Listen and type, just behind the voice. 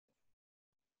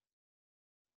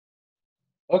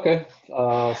Okay,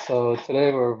 so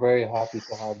today we're very happy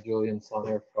to have Julian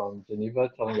Sonner from Geneva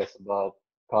telling us about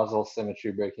causal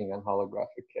symmetry breaking and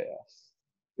holographic chaos.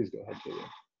 Please go ahead, Julian.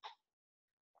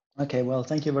 Okay, well,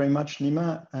 thank you very much,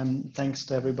 Nima, and thanks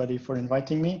to everybody for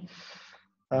inviting me.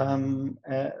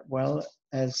 Well,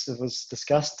 as it was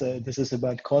discussed, this is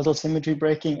about causal symmetry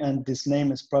breaking, and this name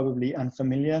is probably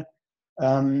unfamiliar.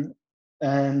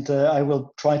 I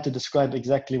will try to describe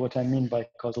exactly what I mean by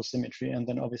causal symmetry, and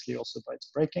then obviously also by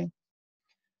its breaking.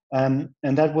 And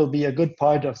that will be a good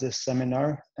part of this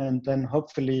seminar, and then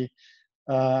hopefully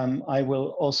I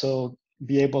will also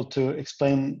be able to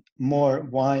explain more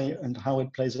why and how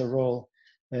it plays a role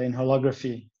in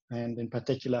holography, and in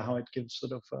particular how it gives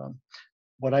sort of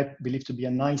what I believe to be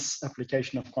a nice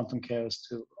application of quantum chaos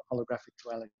to holographic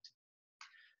duality.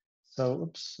 So,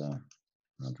 oops,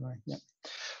 how do I, yeah.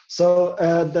 So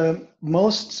the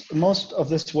most of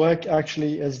this work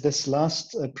actually is this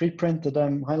last preprint that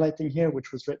I'm highlighting here,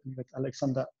 which was written with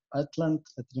Alexander Altland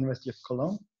at the University of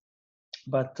Cologne.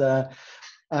 But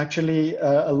actually,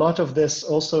 a lot of this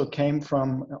also came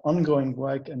from ongoing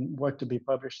work and work to be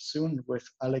published soon with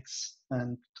Alex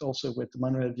and also with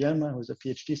Manuel Bielma, who's a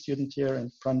PhD student here,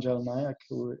 and Pranjal Nayak,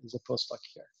 who is a postdoc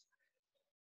here.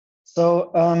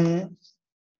 So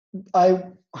I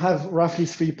have roughly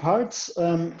three parts.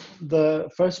 The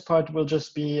first part will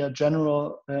just be a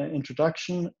general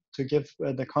introduction to give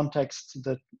the context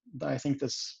that I think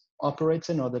this operates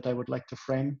in, or that I would like to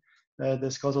frame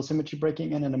this causal symmetry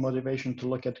breaking in, and a motivation to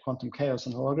look at quantum chaos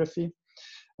and holography.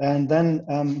 And then,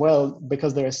 well,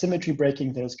 because there is symmetry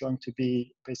breaking, there's going to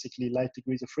be basically light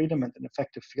degrees of freedom and an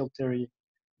effective field theory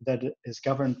that is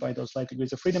governed by those light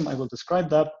degrees of freedom. I will describe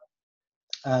that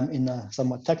in a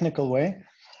somewhat technical way.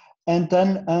 And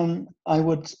then I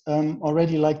would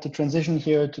already like to transition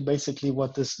here to basically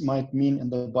what this might mean in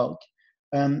the bulk.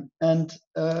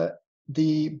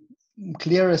 The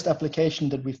clearest application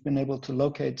that we've been able to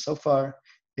locate so far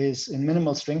is in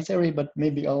minimal string theory, but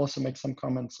maybe I'll also make some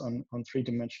comments on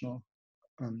three-dimensional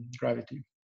gravity.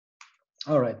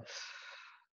 All right.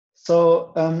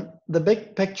 So the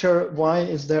big picture, why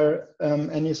is there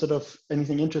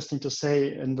anything interesting to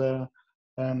say in the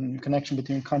connection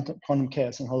between quantum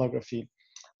chaos and holography?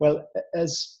 Well,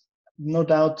 as no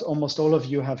doubt almost all of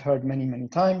you have heard many, many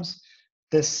times,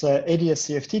 this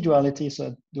ADS-CFT duality,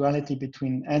 so duality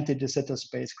between anti-de Sitter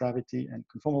space gravity and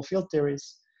conformal field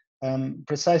theories,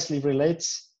 precisely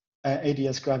relates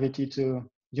ADS gravity to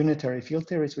unitary field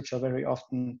theories, which are very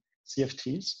often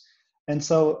CFTs. And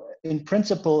so in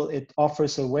principle, it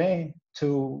offers a way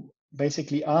to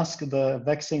basically ask the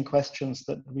vexing questions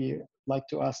that we like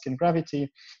to ask in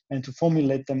gravity, and to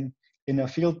formulate them in a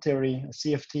field theory, a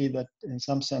CFT, that in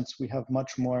some sense we have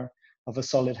much more of a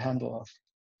solid handle of.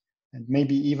 And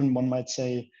maybe even one might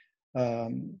say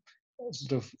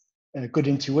sort of a good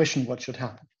intuition what should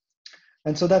happen.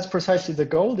 And so that's precisely the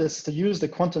goal, is to use the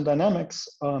quantum dynamics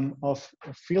of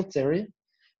field theory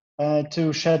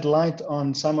to shed light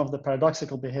on some of the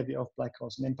paradoxical behavior of black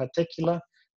holes. And in particular,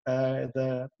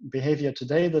 the behavior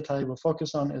today that I will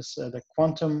focus on is the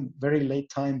quantum very late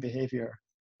time behavior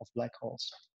of black holes.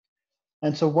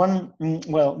 And so one,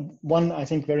 I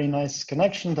think, very nice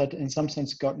connection that in some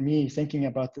sense got me thinking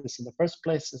about this in the first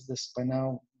place is this, by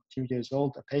now 2 years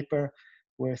old, a paper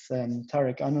with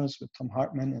Tarek Anus, with Tom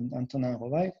Hartman and Antonin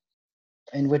Rovai,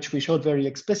 in which we showed very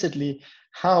explicitly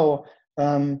how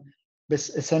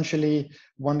essentially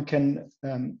one can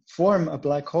form a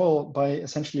black hole by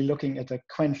essentially looking at a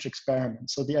quench experiment.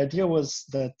 So the idea was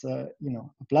that a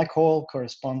black hole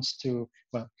corresponds to,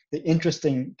 well, the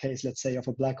interesting case, let's say, of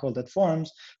a black hole that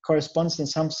forms corresponds in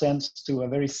some sense to a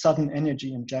very sudden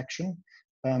energy injection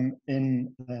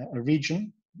in a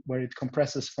region where it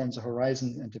compresses, forms a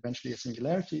horizon, and eventually a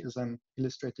singularity, as I'm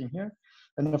illustrating here.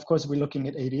 And of course, we're looking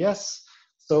at ADS.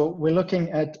 So we're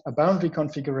looking at a boundary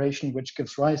configuration which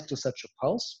gives rise to such a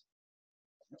pulse.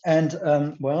 And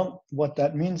well, what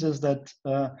that means is that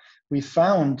we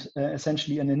found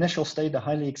essentially an initial state, a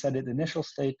highly excited initial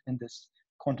state in this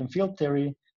quantum field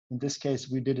theory. In this case,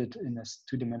 we did it in a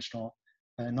two-dimensional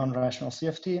non-rational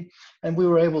CFT. And we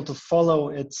were able to follow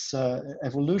its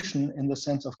evolution in the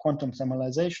sense of quantum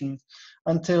thermalization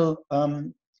until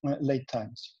late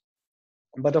times.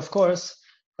 But of course,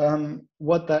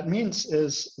 what that means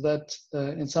is that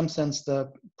in some sense,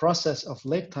 the process of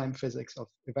late time physics, of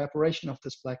evaporation of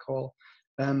this black hole,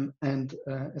 and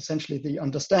essentially the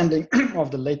understanding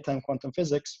of the late time quantum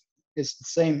physics is the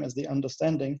same as the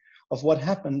understanding of what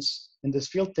happens in this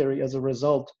field theory as a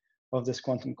result of this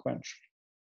quantum quench.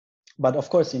 But of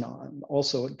course, I'm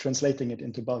also translating it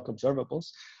into bulk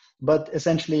observables. But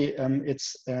essentially,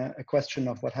 it's a question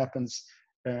of what happens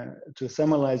to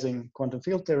thermalizing quantum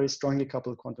field theories, strongly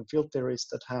coupled quantum field theories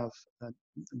that have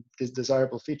this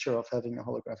desirable feature of having a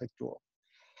holographic dual.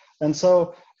 And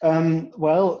so,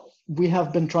 well, we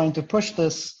have been trying to push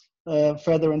this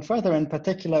further and further. In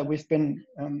particular, we've been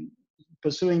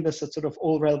pursuing this at sort of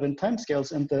all relevant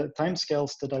timescales, and the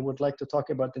timescales that I would like to talk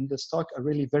about in this talk are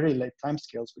really very late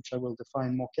timescales, which I will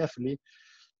define more carefully,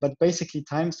 but basically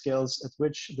timescales at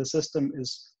which the system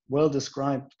is well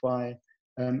described by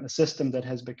a system that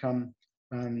has become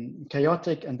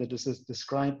chaotic, and that is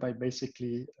described by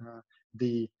basically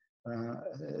the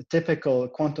typical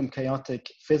quantum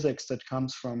chaotic physics that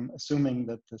comes from assuming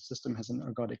that the system has an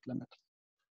ergodic limit.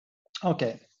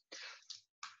 Okay,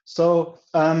 so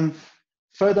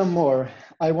furthermore,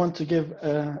 I want to give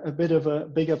a bit of a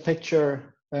bigger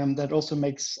picture that also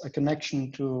makes a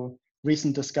connection to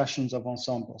recent discussions of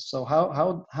ensembles. So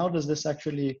how does this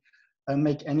actually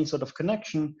make any sort of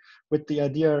connection with the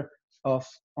idea of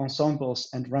ensembles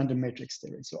and random matrix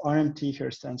theory? So RMT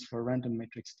here stands for random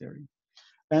matrix theory.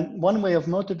 And one way of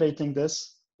motivating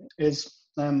this is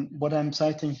what I'm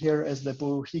citing here as the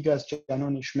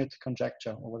Bourrigas-Giannoni-Schmidt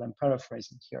conjecture, or what I'm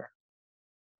paraphrasing here.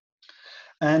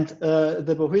 And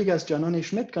the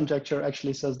Bourrigas-Giannoni-Schmidt conjecture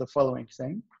actually says the following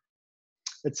thing.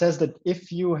 It says that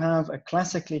if you have a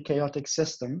classically chaotic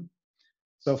system,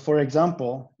 so for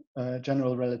example,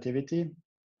 general relativity,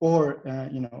 or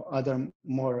other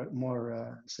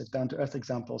more say down-to-earth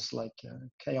examples like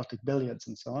chaotic billiards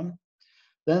and so on,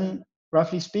 then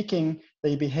roughly speaking,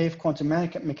 they behave quantum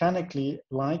mechanically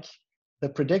like the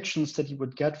predictions that you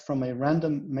would get from a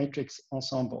random matrix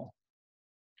ensemble.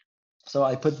 So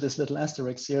I put this little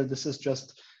asterisk here. This is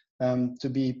just to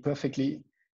be perfectly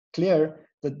clear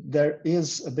that there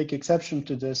is a big exception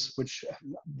to this, which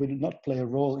will not play a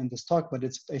role in this talk, but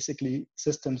it's basically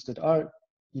systems that are,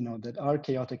 that are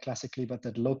chaotic classically, but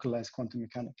that localize quantum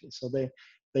mechanically. So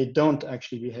they don't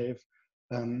actually behave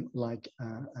like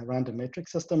a random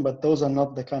matrix system, but those are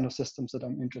not the kind of systems that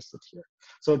I'm interested here.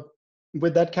 So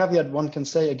with that caveat, one can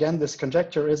say, again, this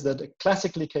conjecture is that a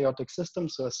classically chaotic system,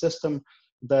 so a system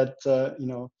that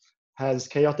has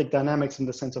chaotic dynamics in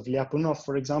the sense of Lyapunov,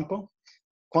 for example,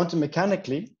 quantum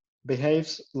mechanically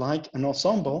behaves like an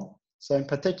ensemble. So in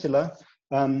particular,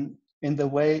 in the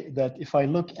way that if I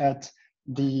look at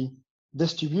the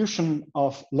distribution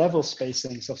of level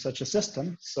spacings of such a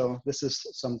system, so this is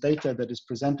some data that is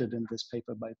presented in this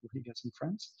paper by Bourrigas and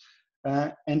friends,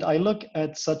 and I look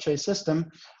at such a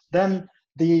system, then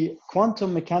the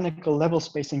quantum mechanical level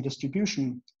spacing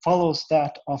distribution follows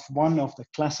that of one of the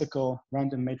classical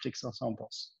random matrix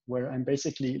ensembles, where I'm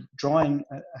basically drawing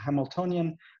a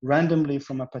Hamiltonian randomly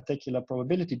from a particular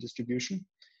probability distribution.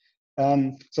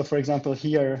 So for example,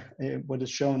 here, what is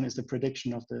shown is the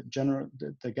prediction of the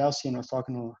Gaussian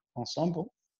orthogonal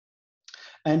ensemble.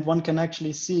 And one can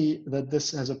actually see that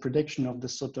this has a prediction of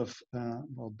this sort of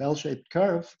bell-shaped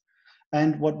curve.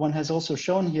 And what one has also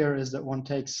shown here is that one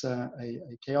takes a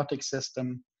chaotic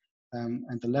system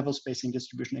and the level spacing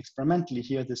distribution experimentally.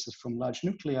 Here, this is from large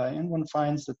nuclei, and one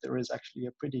finds that there is actually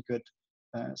a pretty good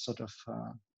sort of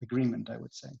agreement, I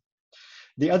would say.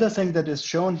 The other thing that is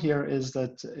shown here is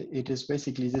that it is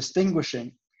basically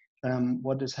distinguishing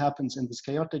what happens in this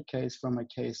chaotic case from a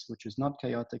case which is not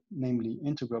chaotic, namely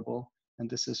integrable. And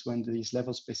this is when these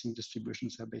level spacing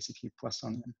distributions are basically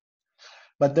Poissonian.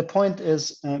 But the point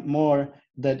is more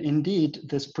that indeed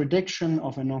this prediction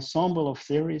of an ensemble of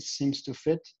theories seems to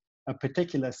fit a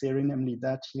particular theory, namely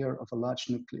that here of a large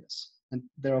nucleus. And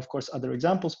there are of course other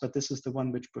examples, but this is the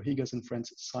one which Bourrigas and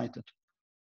friends cited.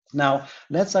 Now,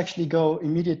 let's actually go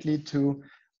immediately to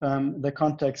the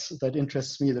context that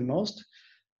interests me the most,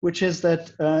 which is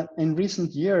that in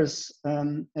recent years,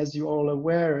 as you're all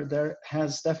aware, there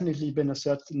has definitely been a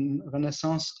certain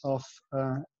renaissance of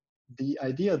the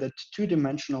idea that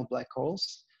two-dimensional black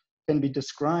holes can be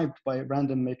described by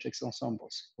random matrix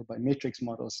ensembles, or by matrix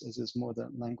models, as is more the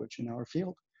language in our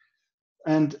field.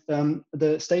 And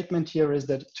the statement here is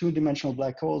that two-dimensional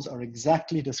black holes are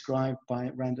exactly described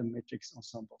by random matrix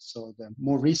ensembles. So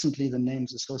more recently, the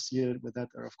names associated with that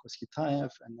are, of course, Hitaev,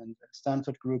 and then the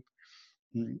Stanford group,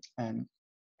 and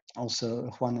also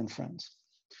Juan and friends.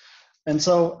 And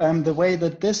so the way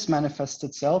that this manifests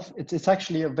itself, it's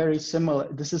actually a very similar,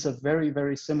 this is a very,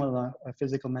 very similar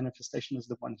physical manifestation as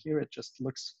the one here. It just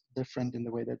looks different in the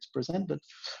way that it's presented.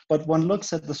 But one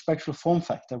looks at the spectral form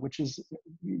factor, which is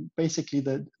basically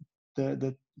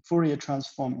the Fourier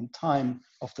transform in time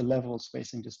of the level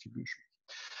spacing distribution.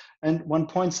 And one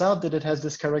points out that it has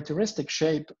this characteristic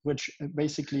shape, which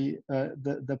basically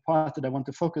the part that I want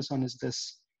to focus on is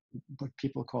this, what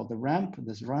people call the ramp,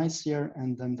 this rise here,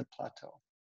 and then the plateau.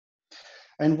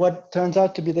 And what turns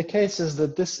out to be the case is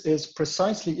that this is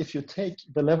precisely if you take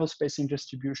the level spacing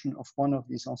distribution of one of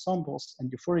these ensembles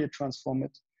and you Fourier transform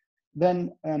it,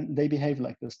 then they behave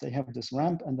like this. They have this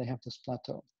ramp and they have this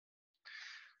plateau.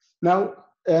 Now,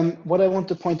 what I want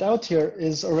to point out here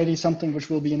is already something which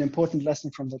will be an important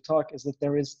lesson from the talk, is that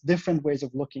there is different ways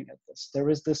of looking at this. There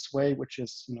is this way, which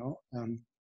is,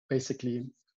 basically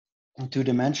in 2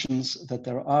 dimensions, that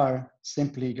there are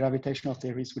simply gravitational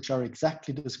theories which are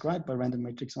exactly described by random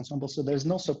matrix ensembles. So there's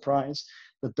no surprise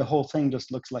that the whole thing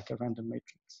just looks like a random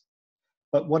matrix.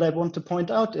 But what I want to point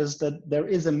out is that there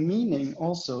is a meaning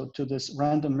also to this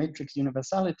random matrix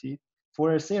universality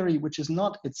for a theory which is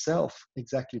not itself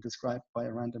exactly described by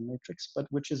a random matrix, but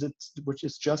which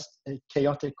is just a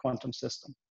chaotic quantum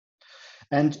system.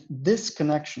 And this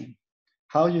connection,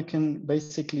 how you can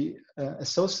basically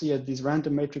associate these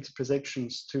random matrix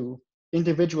projections to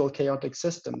individual chaotic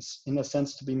systems in a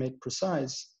sense to be made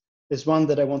precise, is one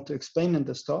that I want to explain in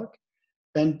this talk.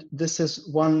 And this is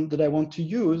one that I want to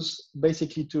use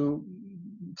basically to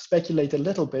speculate a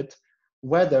little bit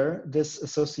whether this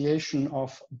association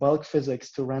of bulk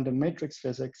physics to random matrix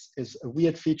physics is a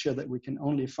weird feature that we can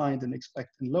only find and expect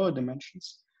in lower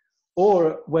dimensions,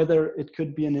 or whether it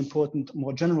could be an important,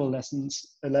 more general lesson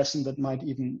that might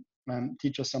even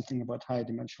teach us something about higher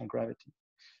dimensional gravity.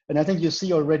 And I think you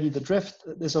see already the drift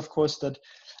is, of course, that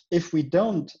if we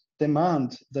don't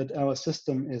demand that our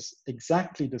system is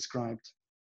exactly described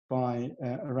by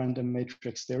a random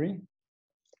matrix theory,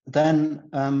 then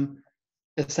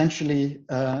essentially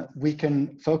we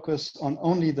can focus on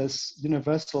only this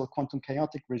universal quantum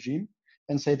chaotic regime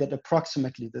and say that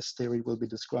approximately this theory will be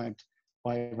described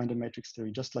by a random matrix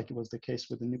theory, just like it was the case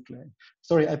with the nuclei.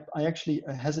 Sorry, I actually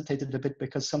hesitated a bit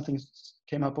because something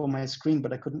came up on my screen,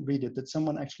 but I couldn't read it. Did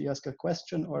someone actually ask a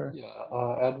question or?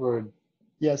 Yeah, Edward.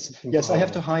 Yes, I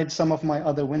have to hide some of my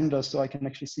other windows so I can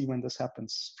actually see when this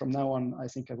happens. From now on, I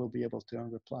think I will be able to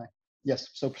reply. Yes,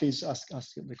 so please ask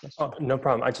the question. Oh, no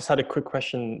problem. I just had a quick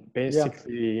question.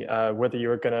 Basically, whether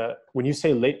you're gonna, when you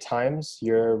say late times,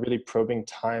 you're really probing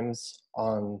times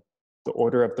on the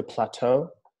order of the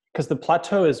plateau? Because the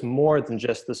plateau is more than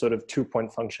just the sort of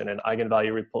 2-point function and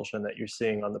eigenvalue repulsion that you're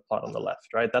seeing on the plot on the left,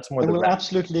 right? That's more. I will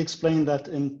absolutely explain that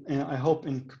I hope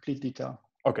in complete detail.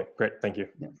 Okay, great, thank you.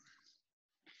 Yeah.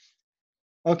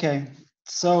 Okay,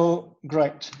 so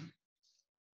great.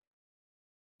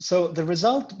 So the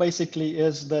result basically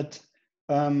is that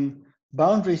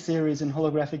boundary theories in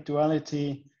holographic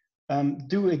duality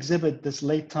do exhibit this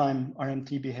late time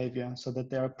RMT behavior, so that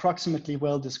they're approximately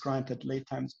well described at late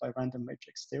times by random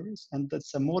matrix theories. And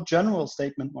that's a more general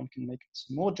statement one can make. It's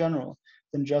more general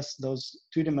than just those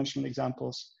 2-dimensional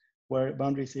examples where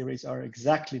boundary theories are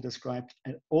exactly described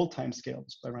at all time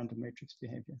scales by random matrix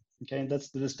behavior. Okay, and that's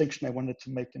the distinction I wanted to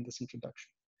make in this introduction.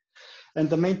 And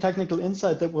the main technical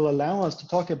insight that will allow us to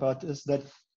talk about is that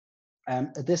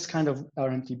this kind of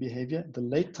RMT behavior, the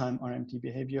late time RMT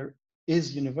behavior,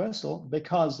 is universal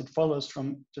because it follows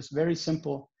from just very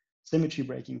simple symmetry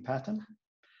breaking pattern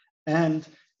and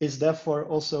is therefore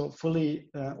also fully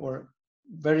or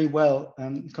very well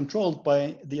controlled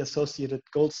by the associated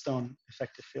Goldstone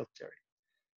effective field theory.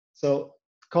 So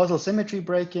causal symmetry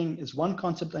breaking is one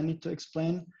concept I need to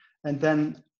explain, and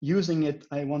then using it,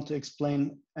 I want to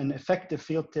explain an effective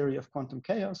field theory of quantum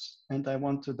chaos, and I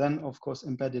want to then, of course,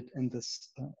 embed it in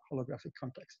this holographic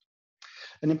context.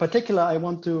 And in particular, I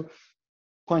want to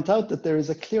point out that there is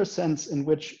a clear sense in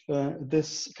which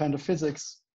this kind of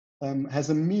physics has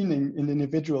a meaning in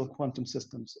individual quantum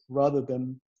systems rather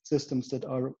than systems that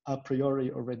are a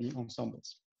priori already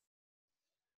ensembles.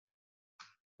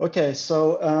 Okay,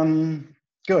 so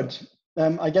good.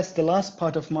 I guess the last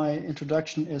part of my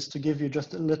introduction is to give you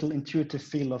just a little intuitive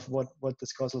feel of what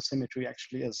this causal symmetry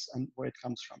actually is and where it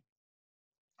comes from.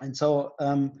 And so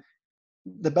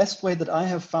the best way that I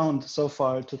have found so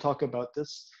far to talk about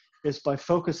this is by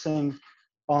focusing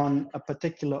on a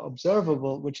particular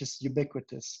observable, which is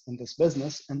ubiquitous in this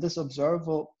business. And this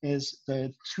observable is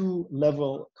the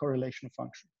 2-level correlation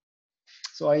function.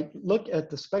 So I look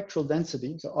at the spectral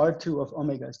density, so R2 of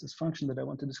omega is this function that I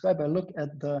want to describe. I look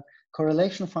at the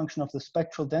correlation function of the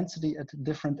spectral density at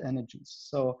different energies.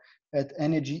 So at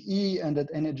energy E and at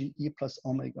energy E plus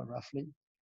omega roughly.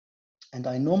 And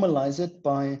I normalize it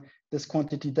by this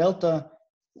quantity delta.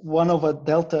 1 over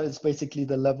delta is basically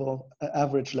the level,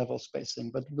 average level spacing,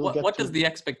 but we'll get what does the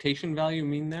expectation value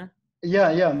mean there? Yeah,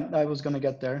 I was gonna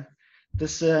get there.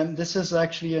 This is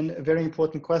actually a very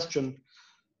important question.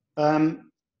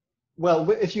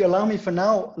 Well, if you allow me for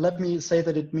now, let me say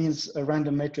that it means a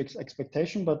random matrix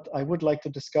expectation, but I would like to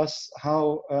discuss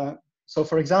how So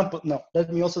for example, no,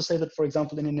 let me also say that, for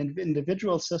example, in an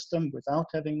individual system without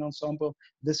having an ensemble,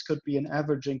 this could be an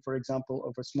averaging, for example,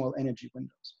 over small energy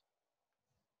windows.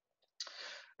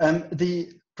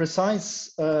 The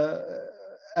precise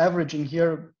averaging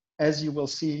here, as you will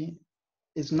see,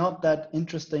 is not that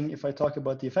interesting if I talk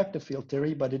about the effective field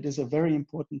theory, but it is a very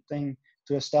important thing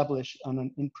to establish on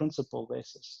an in principle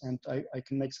basis. And I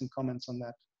can make some comments on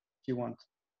that if you want.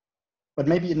 But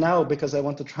maybe now, because I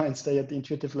want to try and stay at the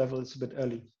intuitive level, it's a bit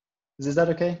early. Is that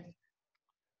okay?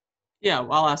 Yeah,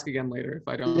 I'll ask again later if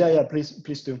I don't. Yeah,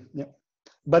 please do. Yeah.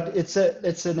 But it's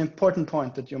an important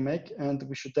point that you make, and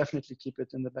we should definitely keep it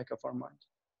in the back of our mind.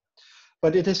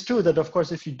 But it is true that, of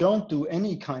course, if you don't do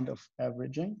any kind of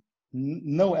averaging,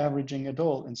 no averaging at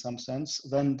all in some sense,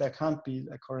 then there can't be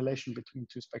a correlation between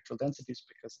two spectral densities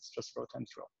because it's just rho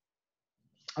times rho.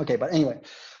 Okay, but anyway,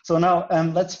 so now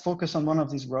let's focus on one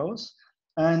of these rows,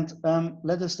 and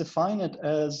let us define it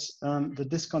as the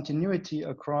discontinuity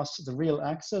across the real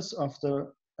axis of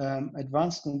the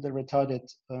advanced and the retarded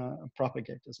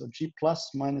propagator. So G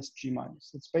plus minus G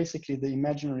minus. It's basically the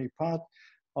imaginary part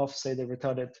of, say, the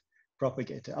retarded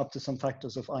propagator up to some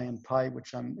factors of I and pi,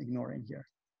 which I'm ignoring here.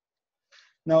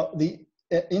 Now, the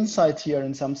insight here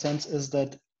in some sense is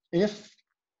that if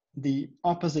the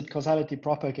opposite causality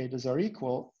propagators are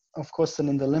equal, of course, then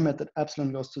in the limit that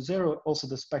epsilon goes to 0, also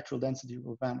the spectral density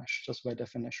will vanish just by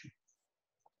definition.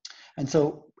 And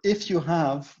so if you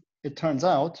have, it turns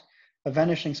out, a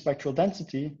vanishing spectral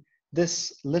density,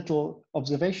 this little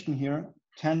observation here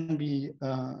can be,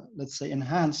 let's say,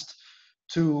 enhanced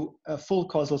to a full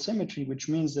causal symmetry, which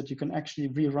means that you can actually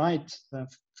rewrite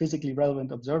physically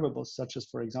relevant observables, such as,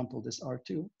 for example, this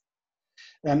R2,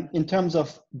 in terms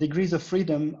of degrees of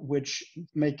freedom, which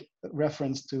make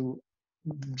reference to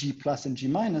G plus and G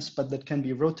minus, but that can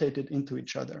be rotated into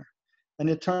each other. And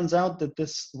it turns out that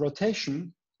this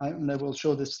rotation, and I will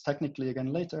show this technically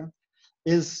again later,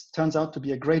 turns out to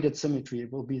be a graded symmetry.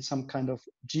 It will be some kind of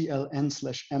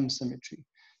GLN/M symmetry,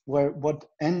 where what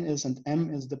N is and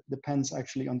M is depends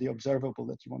actually on the observable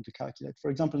that you want to calculate.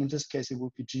 For example, in this case, it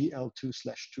would be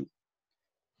GL2/2.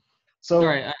 So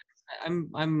sorry,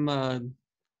 I'm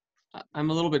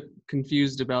a little bit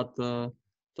confused about the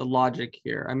logic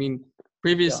here. I mean,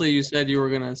 previously you said you were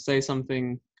going to say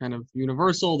something kind of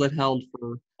universal that held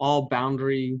for all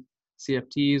boundary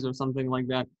CFTs or something like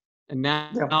that, and now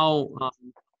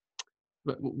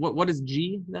what is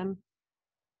G then?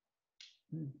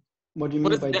 What do you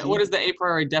mean by G? What is the a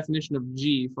priori definition of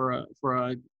G for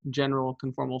a general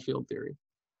conformal field theory?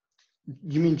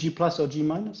 You mean G plus or G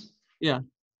minus? Yeah.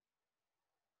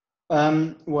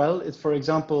 Well, it's, for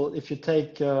example, if you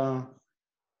take,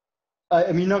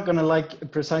 I mean, you're not going to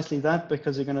like precisely that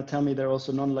because you're going to tell me there are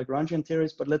also non-Lagrangian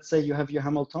theories, but let's say you have your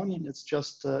Hamiltonian, it's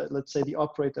just, let's say the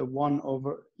operator 1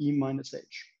 over E minus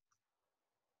H,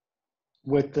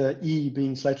 with E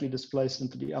being slightly displaced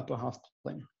into the upper half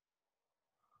plane.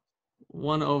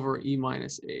 1 over E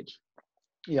minus H.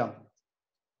 Yeah,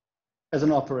 as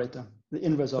an operator, the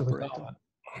inverse operator.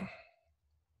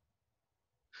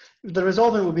 The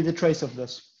resolvent would be the trace of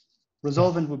this.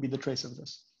 Resolvent would be the trace of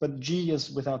this, but G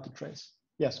is without the trace.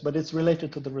 Yes, but it's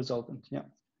related to the resolvent, yeah.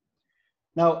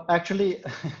 Now, actually,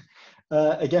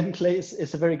 again, Clay,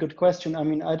 it's a very good question. I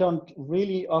mean, I don't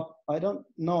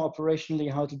know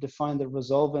operationally how to define the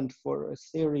resolvent for a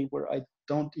theory where I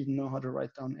don't even know how to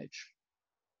write down H.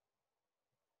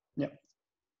 Yeah.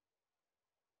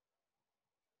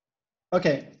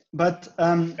 Okay, but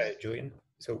Julian,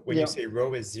 so when you say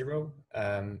rho is 0,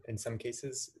 in some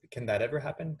cases, can that ever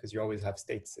happen? Because you always have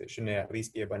states. Shouldn't it at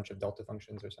least be a bunch of delta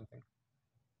functions or something?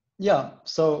 Yeah,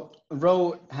 so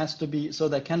rho has to be, so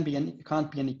there can't be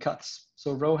any cuts.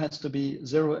 So rho has to be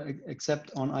 0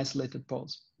 except on isolated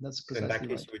poles. That's precisely right. In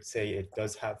that case, you would say it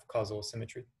does have causal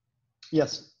symmetry?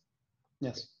 Yes,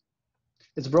 yes.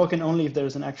 It's broken only if there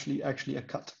is actually a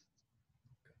cut.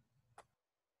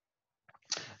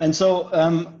 And so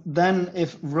then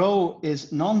if rho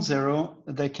is non-zero,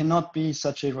 there cannot be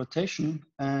such a rotation.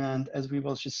 And as we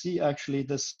will see, actually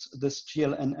this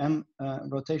GLNM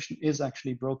rotation is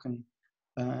actually broken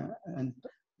and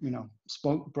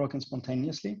broken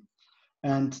spontaneously.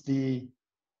 And the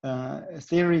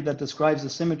theory that describes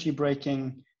the symmetry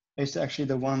breaking is actually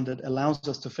the one that allows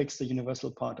us to fix the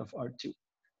universal part of R2.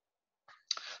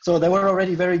 So there were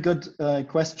already very good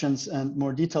questions and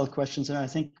more detailed questions, and I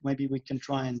think maybe we can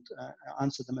try and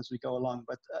answer them as we go along.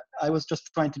 But I was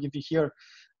just trying to give you here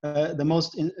the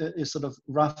most sort of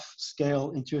rough scale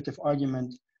intuitive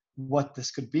argument what this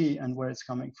could be and where it's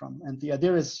coming from. And the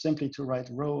idea is simply to write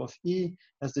rho of E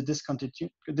as the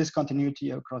discontinuity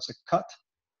across a cut.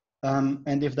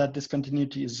 And if that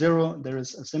discontinuity is 0, there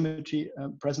is a symmetry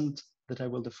present that I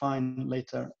will define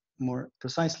later more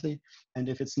precisely. And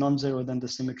if it's non-zero, then the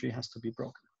symmetry has to be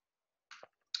broken.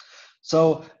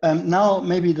 So now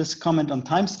maybe this comment on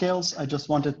timescales. I just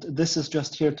wanted, this is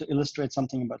just here to illustrate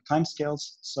something about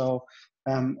timescales. So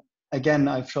again,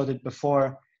 I've showed it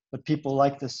before, but people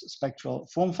like this spectral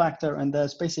form factor, and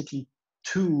there's basically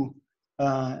two,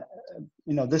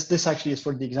 this actually is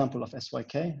for the example of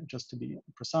SYK, just to be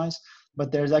precise,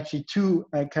 but there's actually two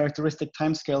characteristic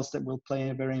timescales that will play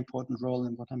a very important role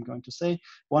in what I'm going to say.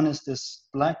 One is this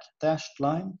black dashed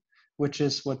line, which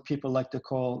is what people like to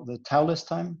call the tauless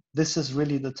time. This is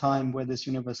really the time where this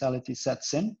universality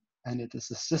sets in, and it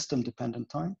is a system-dependent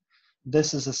time.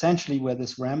 This is essentially where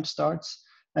this ramp starts.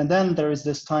 And then there is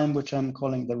this time which I'm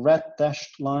calling the red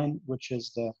dashed line, which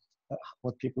is the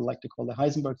what people like to call the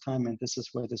Heisenberg time, and this is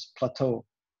where this plateau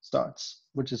starts,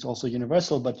 which is also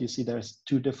universal, but you see there's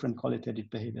two different qualitative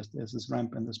behaviors. There's this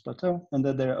ramp and this plateau, and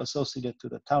then they're associated to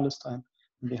the tauless time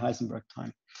and the Heisenberg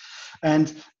time.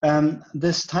 And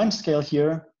this time scale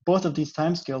here, both of these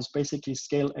time scales basically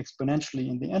scale exponentially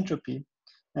in the entropy,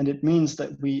 and it means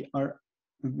that we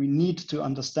need to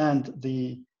understand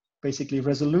the basically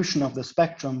resolution of the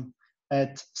spectrum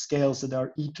at scales that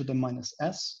are e to the minus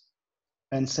s.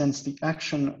 And since the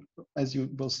action, as you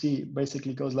will see,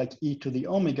 basically goes like e to the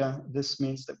omega, this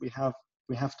means that we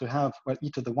have to have, well, e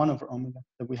to the 1 over omega,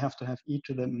 that we have to have e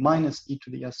to the minus e to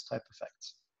the s type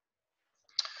effects.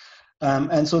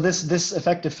 And so this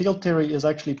effective field theory is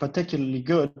actually particularly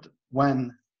good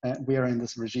when we are in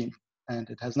this regime, and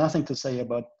it has nothing to say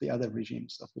about the other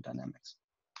regimes of the dynamics.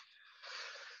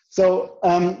 So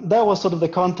that was sort of the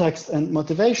context and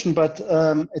motivation, but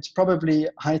it's probably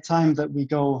high time that we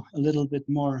go a little bit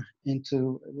more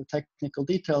into the technical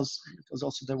details, because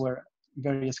also there were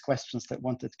various questions that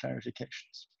wanted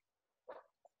clarifications.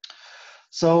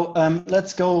 So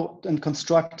let's go and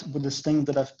construct with this thing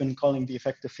that I've been calling the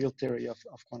effective field theory of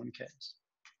quantum chaos.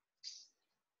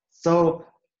 So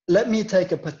let me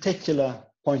take a particular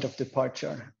point of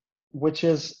departure, which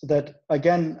is that,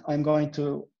 again, I'm going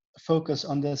to focus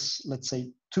on this, let's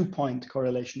say, 2-point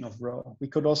correlation of rho. We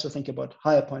could also think about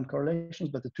higher point correlations,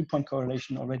 but the 2-point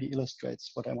correlation already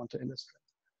illustrates what I want to illustrate.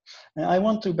 And I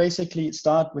want to basically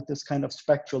start with this kind of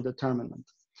spectral determinant.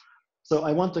 So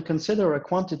I want to consider a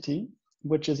quantity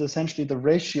which is essentially the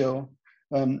ratio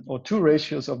or two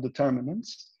ratios of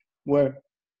determinants, where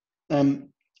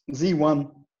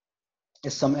Z1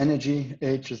 is some energy,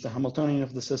 H is the Hamiltonian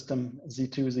of the system,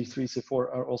 Z2, Z3, Z4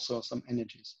 are also some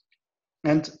energies.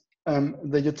 And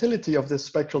the utility of this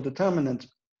spectral determinant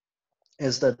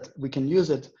is that we can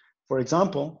use it, for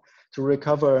example, to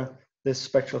recover this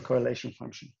spectral correlation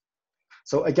function.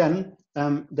 So again,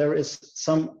 there is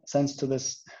some sense to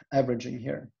this averaging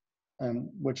here,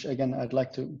 which again, I'd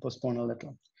like to postpone a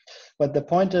little. But the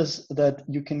point is that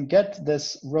you can get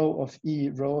this rho of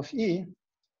E,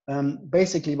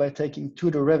 basically by taking two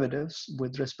derivatives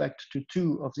with respect to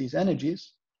two of these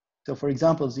energies. So for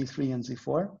example, Z3 and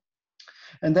Z4.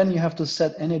 And then you have to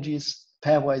set energies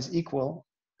pairwise equal,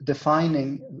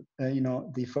 defining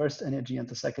the first energy and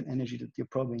the second energy that you're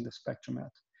probing the spectrum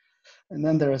at. And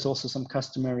then there is also some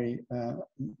customary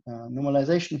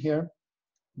normalization here.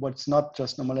 What's not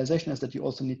just normalization is that you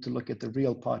also need to look at the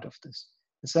real part of this,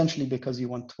 essentially because you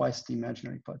want twice the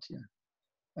imaginary part here.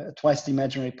 Twice the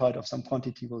imaginary part of some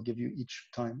quantity will give you each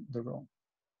time the rho.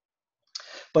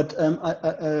 But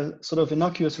a sort of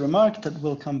innocuous remark that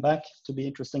will come back to be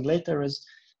interesting later is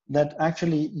that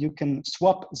actually you can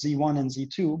swap Z1 and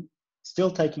Z2,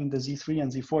 still taking the Z3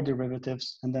 and Z4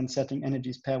 derivatives and then setting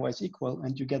energies pairwise equal,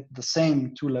 and you get the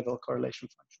same two-level correlation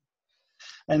function.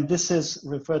 And this is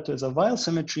referred to as a Weil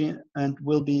symmetry and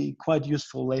will be quite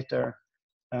useful later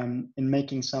in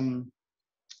making some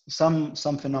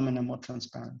phenomena more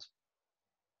transparent.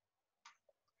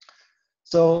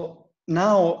 So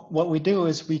now what we do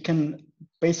is we can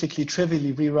basically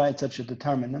trivially rewrite such a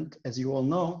determinant. As you all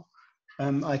know,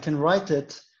 I can write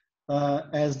it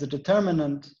as the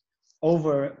determinant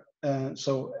over,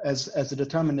 so as the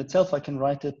determinant itself, I can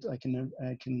write it, I can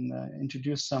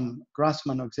introduce some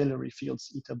Grassmann auxiliary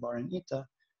fields, eta bar and eta,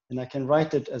 and I can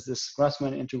write it as this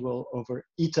Grassmann integral over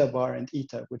eta bar and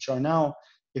eta, which are now,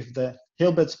 if the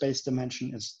Hilbert space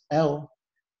dimension is L,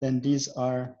 then these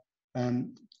are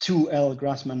 2L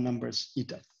Grassmann numbers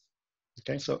eta.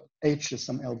 Okay, so H is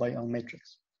some L by L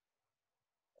matrix.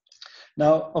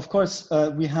 Now, of course,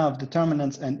 we have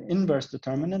determinants and inverse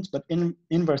determinants, but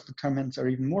inverse determinants are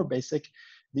even more basic.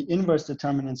 The inverse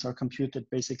determinants are computed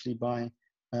basically by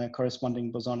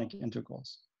corresponding bosonic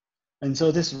integrals. And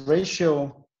so this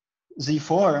ratio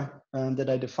Z4 that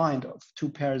I defined of two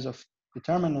pairs of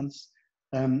determinants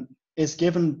is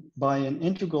given by an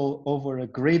integral over a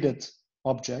graded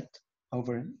object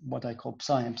over what I call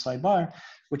psi and psi bar,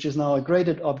 which is now a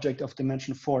graded object of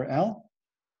dimension 4L,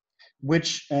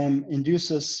 which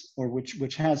induces, or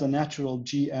which has a natural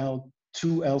GL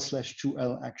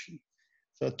 2L/2L action.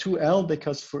 So 2L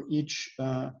because for each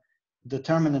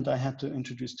determinant I had to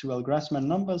introduce 2L Grassmann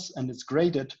numbers, and it's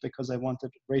graded because I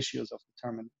wanted ratios of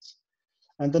determinants.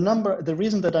 And the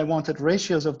reason that I wanted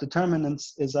ratios of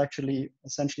determinants is actually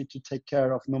essentially to take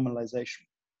care of normalization.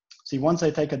 See, once I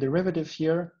take a derivative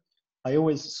here, I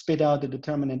always spit out the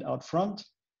determinant out front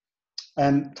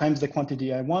and times the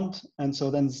quantity I want. And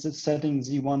so then setting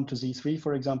Z1 to Z3,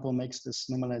 for example, makes this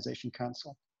normalization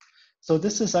cancel. So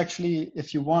this is actually,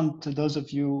 if you want, to those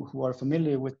of you who are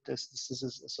familiar with this, this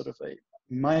is a sort of a,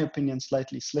 in my opinion,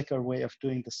 slightly slicker way of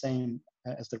doing the same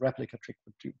as the replica trick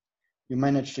would do. You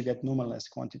manage to get normalized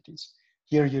quantities.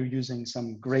 Here you're using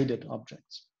some graded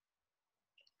objects.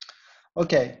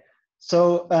 Okay,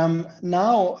 so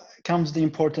now comes the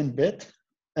important bit.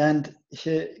 And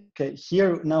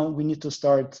here now we need to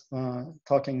start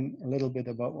talking a little bit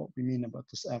about what we mean about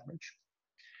this average.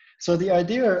 So the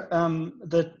idea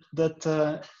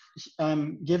that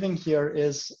I'm giving here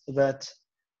is that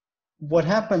what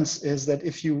happens is that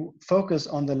if you focus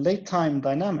on the late time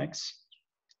dynamics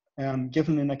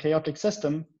given in a chaotic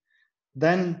system,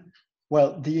 then,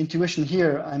 well, the intuition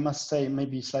here, I must say,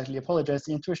 maybe slightly apologize,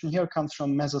 the intuition here comes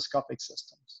from mesoscopic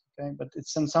systems, okay? But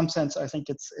it's in some sense, I think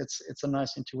it's a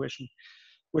nice intuition,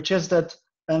 which is that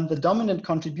the dominant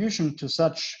contribution to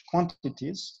such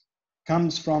quantities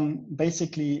comes from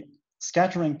basically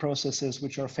scattering processes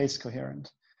which are phase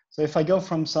coherent. So if I go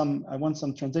from I want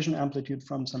some transition amplitude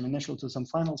from some initial to some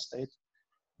final state,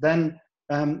 then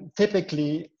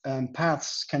typically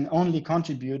paths can only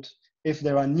contribute if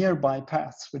there are nearby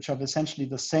paths which have essentially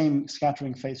the same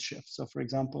scattering phase shift. So for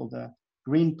example, the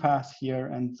green path here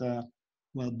and the,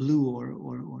 well, blue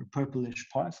or purplish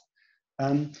path.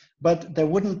 But there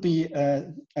wouldn't be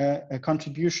a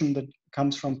contribution that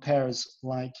comes from pairs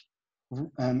like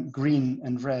green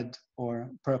and red or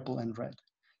purple and red.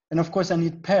 And of course I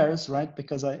need pairs, right?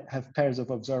 Because I have pairs of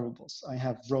observables. I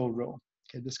have rho, rho.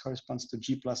 Okay, this corresponds to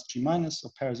G plus G minus, so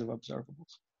pairs of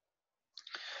observables.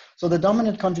 So the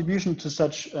dominant contribution to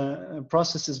such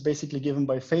process is basically given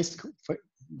by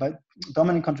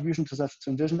dominant contribution to such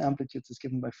transition amplitudes is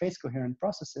given by phase coherent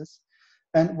processes.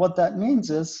 And what that means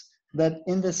is that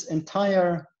in this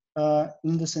entire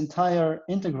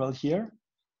integral here,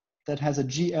 that has a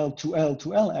GL to L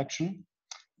to L action,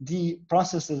 the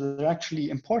processes that are actually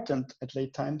important at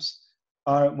late times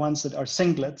are ones that are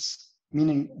singlets,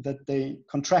 meaning that they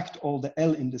contract all the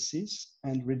L indices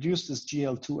and reduce this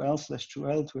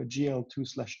GL2L/2L to a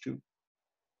GL2/2.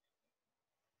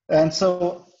 And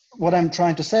so what I'm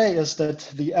trying to say is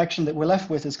that the action that we're left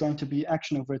with is going to be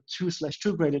action over a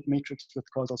 2/2 graded matrix with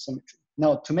causal symmetry.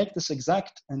 Now, to make this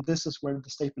exact, and this is where the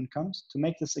statement comes, to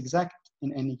make this exact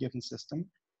in any given system,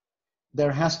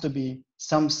 there has to be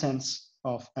some sense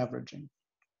of averaging.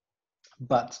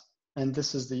 But, and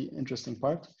this is the interesting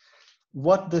part,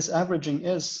 what this averaging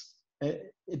is,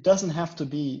 it doesn't have to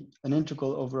be an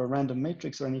integral over a random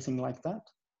matrix or anything like that.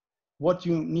 What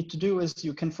you need to do is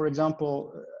you can, for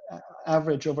example,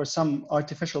 average over some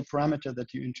artificial parameter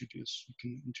that you introduce. You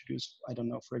can introduce, I don't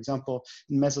know, for example,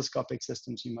 in mesoscopic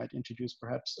systems, you might introduce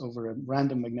perhaps over a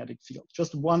random magnetic field,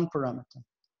 just one parameter.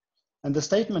 And the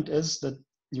statement is that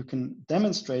you can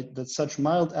demonstrate that such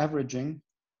mild averaging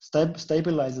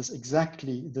stabilizes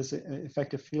exactly this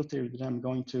effective field theory that I'm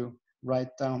going to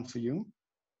write down for you.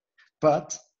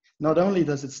 But not only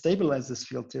does it stabilize this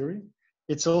field theory,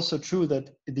 it's also true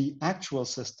that the actual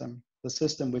system, the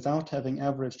system without having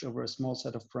averaged over a small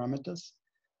set of parameters,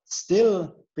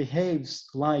 still behaves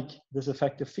like this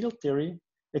effective field theory,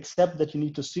 except that you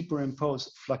need to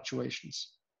superimpose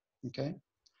fluctuations, okay?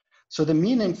 So the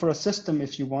meaning for a system,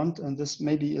 if you want, and this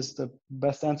maybe is the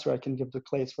best answer I can give to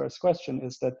Clay's first question,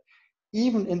 is that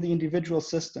even in the individual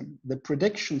system, the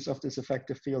predictions of this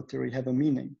effective field theory have a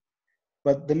meaning.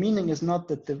 But the meaning is not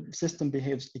that the system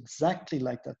behaves exactly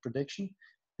like that prediction.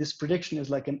 This prediction is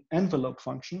like an envelope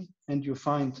function, and you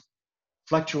find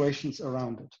fluctuations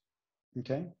around it,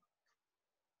 okay?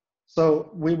 So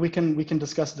we can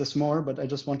discuss this more, but I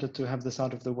just wanted to have this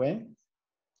out of the way.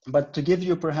 But to give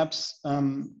you perhaps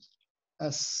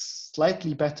a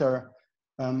slightly better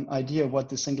idea of what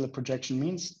the singular projection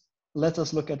means, let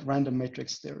us look at random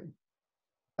matrix theory.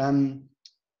 I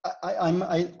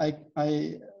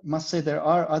must say there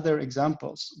are other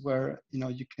examples where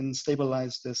you can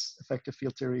stabilize this effective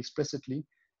field theory explicitly.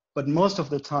 but most of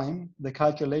the time, the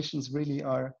calculations really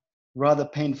are rather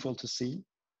painful to see.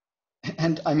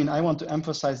 And I mean, I want to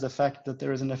emphasize the fact that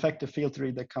there is an effective field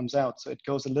theory that comes out. So it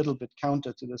goes a little bit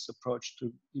counter to this approach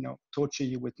to, torture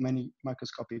you with many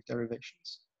microscopic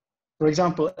derivations. For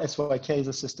example, SYK is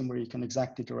a system where you can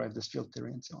exactly derive this field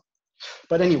theory and so on.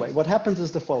 But anyway, what happens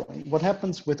is the following. What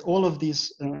happens with all of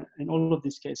these, in all of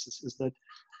these cases is that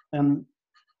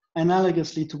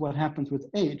analogously to what happens with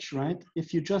H, right?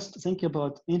 If you just think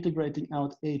about integrating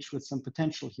out H with some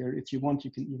potential here, if you want, you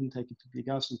can even take it to be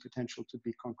Gaussian potential to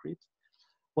be concrete.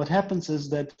 What happens is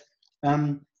that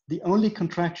the only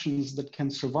contractions that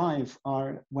can survive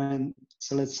are when,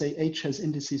 so let's say H has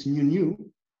indices mu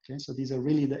nu. Okay, so these are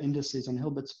really the indices on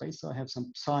Hilbert space. So I have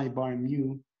some psi bar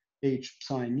mu, H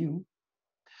psi mu.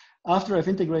 After I've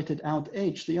integrated out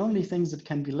H, the only things that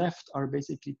can be left are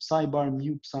basically psi bar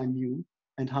mu, psi mu,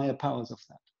 and higher powers of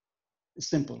that. It's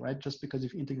simple, right? Just because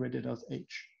you've integrated out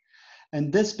H.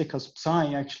 And this, because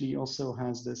psi actually also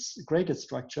has this graded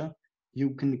structure,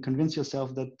 you can convince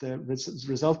yourself that the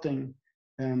resulting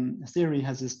theory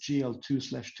has this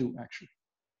GL2/2 action.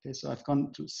 Okay, so I've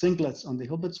gone to singlets on the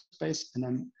Hilbert space, and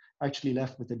I'm actually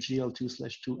left with a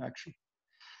GL2/2 action.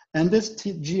 And this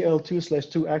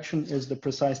GL2/2 action is the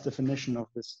precise definition of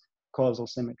this causal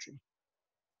symmetry.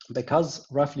 Because,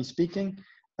 roughly speaking,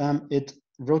 it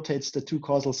rotates the two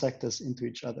causal sectors into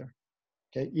each other.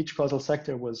 Okay, each causal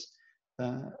sector was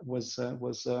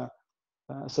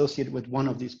associated with one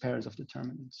of these pairs of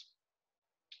determinants.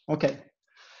 Okay,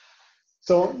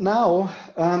 so now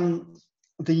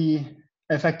the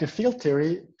effective field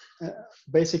theory,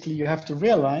 basically you have to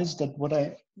realize that what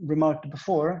I remarked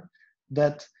before,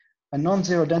 that a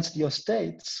non-zero density of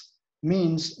states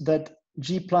means that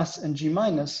G plus and G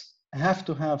minus have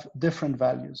to have different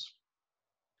values.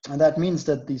 And that means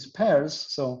that these pairs,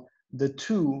 so the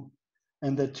 2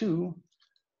 and the 2,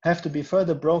 have to be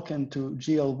further broken to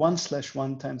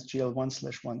GL1/1 times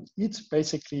GL1/1. It's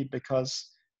basically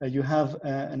because you have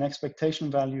an expectation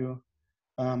value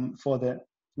for the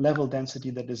level density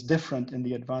that is different in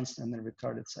the advanced and the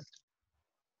retarded sector.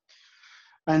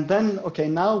 And then, okay,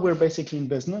 now we're basically in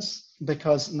business,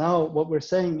 because now what we're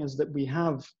saying is that we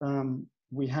have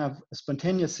a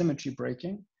spontaneous symmetry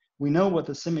breaking. We know what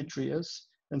the symmetry is,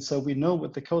 and so we know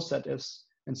what the coset is,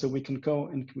 and so we can go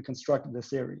and we construct the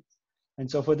theory. And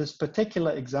so for this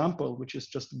particular example, which is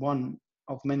just one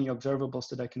of many observables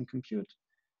that I can compute,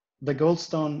 the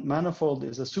Goldstone manifold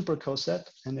is a super coset,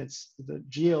 and it's the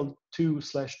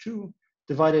GL2/2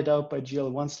 divided out by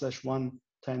GL1/1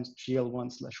 times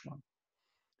GL1/1.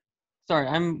 Sorry,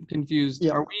 I'm confused.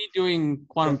 Yeah. Are we doing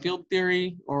quantum field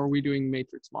theory, or are we doing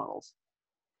matrix models?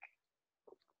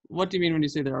 What do you mean when you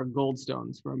say there are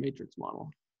Goldstones for a matrix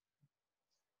model?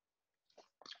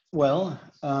 Well,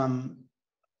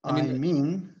 I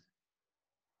mean,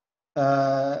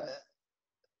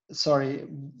 sorry,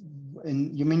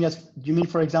 you mean,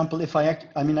 for example, if I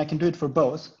can do it for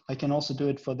both. I can also do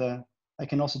it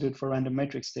for random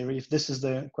matrix theory, if this is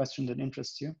the question that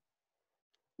interests you.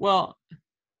 Well,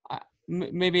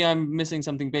 maybe I'm missing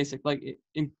something basic. Like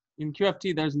in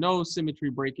QFT, there's no symmetry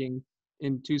breaking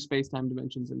in two space-time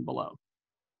dimensions and below.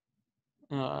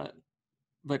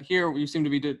 But here you seem to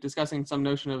be discussing some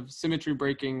notion of symmetry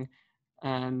breaking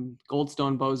and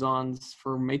Goldstone bosons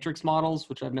for matrix models,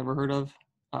 which I've never heard of.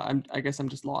 I guess I'm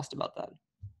just lost about that.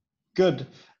 Good.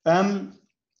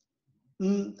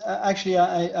 Actually,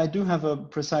 I do have a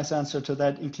precise answer to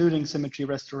that, including symmetry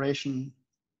restoration.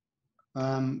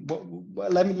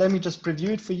 Let me just preview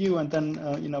it for you, and then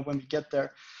when we get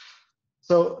there.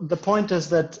 So the point is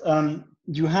that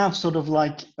you have sort of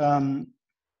like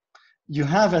you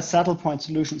have a saddle point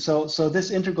solution. So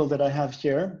this integral that I have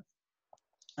here,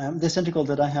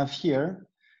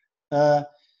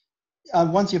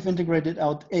 once you've integrated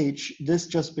out H, this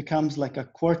just becomes like a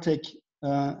quartic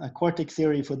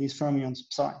theory for these fermions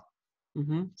psi.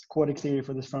 Mm-hmm. It's a quartic theory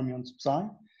for this fermions psi.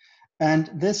 And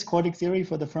this quartic theory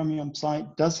for the fermion psi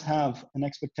does have an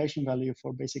expectation value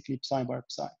for basically psi bar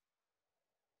psi.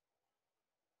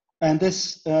 And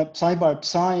this psi bar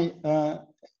psi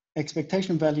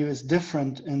expectation value is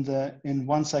different in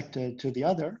one sector to the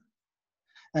other.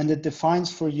 And it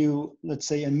defines for you, let's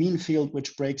say, a mean field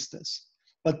which breaks this.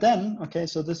 But then, okay,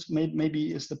 so this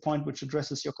maybe is the point which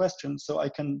addresses your question. So I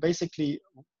can basically,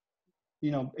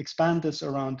 expand this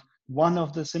around one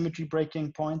of the symmetry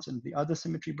breaking points and the other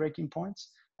symmetry breaking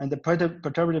points. And the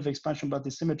perturbative expansion about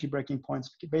the symmetry breaking points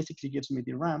basically gives me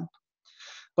the ramp.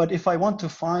 But if I want to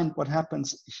find what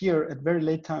happens here at very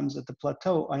late times at the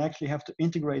plateau, I actually have to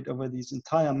integrate over these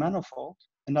entire manifold,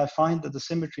 and I find that the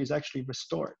symmetry is actually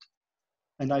restored.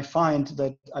 And I find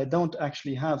that I don't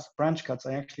actually have branch cuts,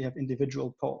 I actually have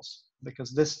individual poles,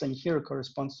 because this thing here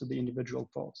corresponds to the individual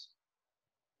poles.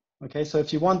 Okay, so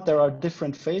if you want, there are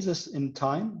different phases in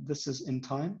time. This is in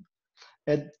time,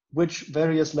 at which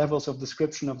various levels of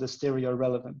description of this theory are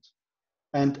relevant.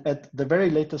 And at the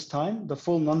very latest time, the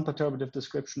full non-perturbative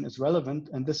description is relevant,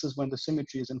 and this is when the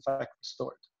symmetry is in fact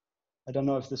restored. I don't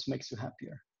know if this makes you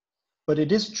happier, but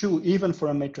it is true even for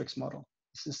a matrix model.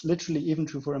 This is literally even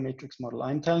true for a matrix model.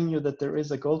 I'm telling you that there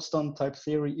is a Goldstone type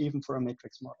theory even for a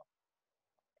matrix model.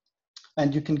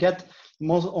 And you can get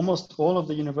almost all of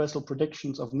the universal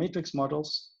predictions of matrix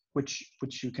models, which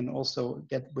you can also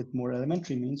get with more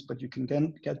elementary means, but you can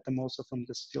get them also from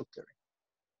this field theory.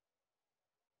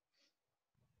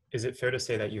 Is it fair to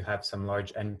say that you have some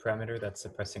large n parameter that's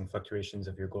suppressing fluctuations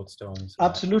of your Goldstones?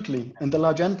 Absolutely. And the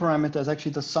large n parameter is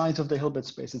actually the size of the Hilbert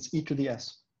space. It's e to the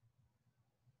s.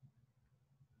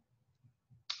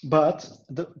 But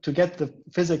to get the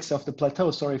physics of the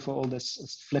plateau, sorry for all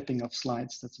this flipping of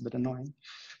slides, that's a bit annoying.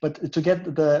 But to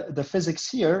get the physics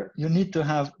here, you need to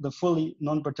have the fully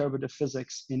non-perturbative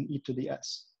physics in e to the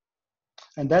s.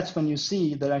 And that's when you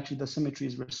see that actually the symmetry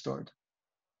is restored.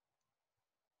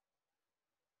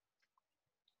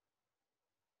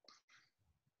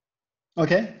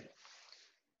 Okay.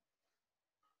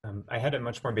 I had a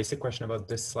much more basic question about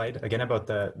this slide, again about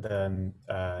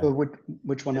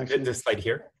which one actually? This slide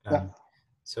here. Yeah.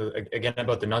 So again,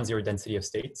 about the non-zero density of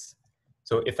states.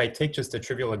 So if I take just a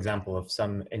trivial example of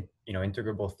some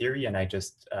integrable theory, and I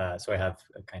just, so I have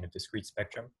a kind of discrete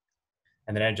spectrum,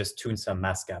 and then I just tune some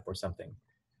mass gap or something,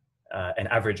 and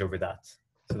average over that.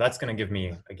 So that's going to give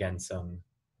me, again, some,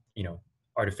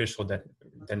 artificial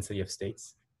density of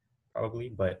states, probably,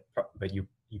 but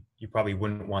you probably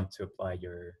wouldn't want to apply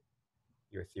your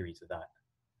theory to that.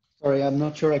 Sorry, I'm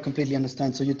not sure I completely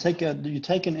understand. So you take an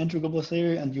integrable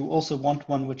theory and you also want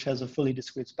one which has a fully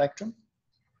discrete spectrum?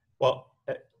 Well,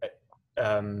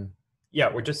 yeah,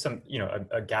 or just some,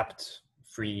 a gapped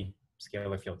free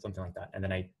scalar field, something like that. And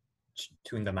then I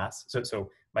tune the mass. So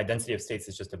my density of states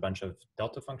is just a bunch of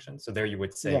delta functions. So there you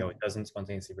would say, oh, it doesn't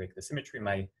spontaneously break the symmetry.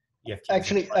 My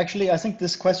EFT actually, I think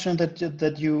this question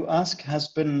that you ask has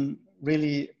been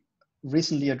really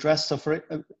recently addressed. So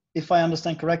if I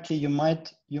understand correctly,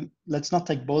 let's not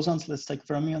take bosons, let's take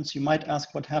fermions. You might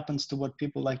ask what happens to what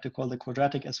people like to call the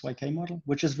quadratic SYK model,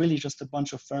 which is really just a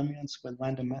bunch of fermions with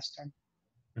random mass term.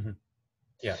 Mm-hmm.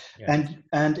 Yeah.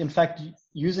 And in fact,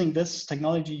 using this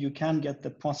technology, you can get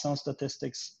the Poisson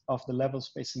statistics of the level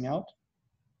spacing out,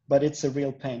 but it's a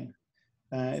real pain.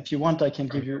 If you want, I can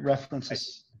give you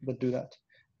references that do that.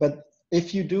 But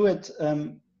if you do it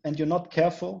and you're not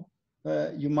careful,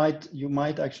 you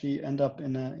might actually end up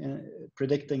in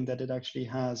predicting that it actually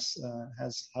has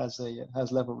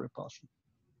level repulsion.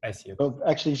 I see. So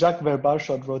actually, Jacques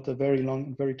Verbarschot wrote a very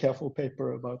long, very careful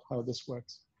paper about how this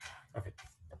works. Okay.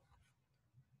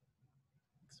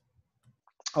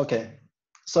 Okay.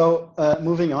 So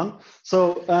moving on.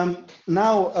 So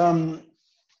now,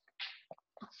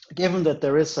 given that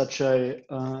there is such a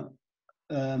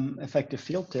effective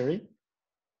field theory,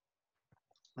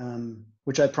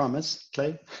 which I promise,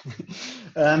 Clay,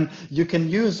 you can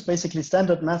use basically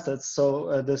standard methods.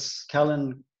 So this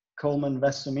Callan, Coleman,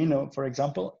 Vestumino, for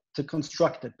example, to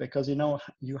construct it, because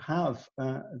you have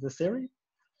the theory,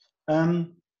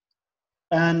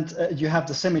 and you have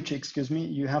the symmetry,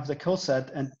 you have the coset,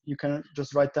 and you can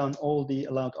just write down all the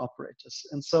allowed operators.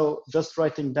 And so just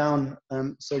writing down,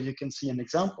 so you can see an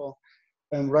example,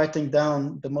 writing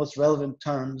down the most relevant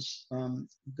terms.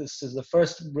 This is the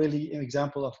first really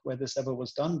example of where this ever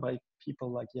was done by people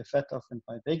like Yefetov and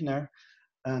by Wegener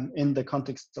in the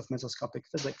context of mesoscopic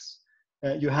physics.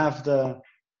 You have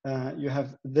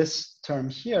this term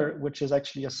here, which is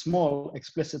actually a small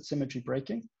explicit symmetry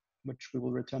breaking, which we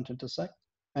will return to intersect.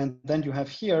 And then you have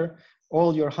here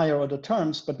all your higher order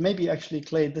terms, but maybe actually,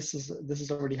 Clay, this is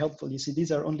already helpful. You see,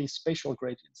 these are only spatial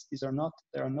gradients. There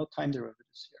are no time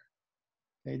derivatives here.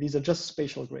 Okay, these are just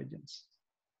spatial gradients.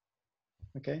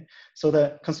 Okay, so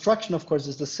the construction, of course,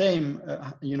 is the same.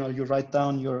 You write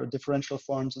down your differential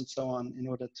forms and so on in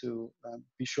order to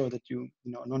be sure that you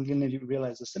non-linearly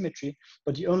realize the symmetry,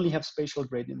 but you only have spatial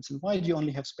gradients. And why do you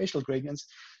only have spatial gradients?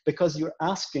 Because you're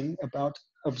asking about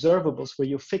observables where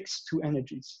you fix two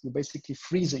energies. You're basically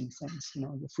freezing things.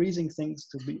 You're freezing things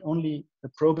to be only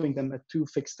probing them at two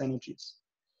fixed energies.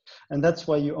 And that's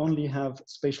why you only have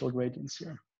spatial gradients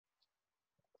here.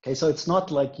 Okay, so it's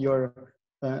not like your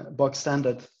bog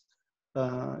standard,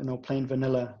 plain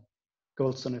vanilla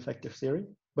Goldstone effective theory,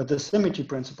 but the symmetry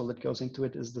principle that goes into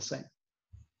it is the same.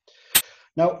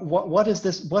 Now, what is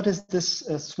this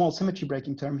small symmetry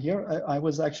breaking term here? I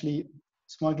was actually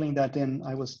smuggling that in.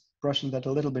 I was brushing that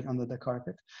a little bit under the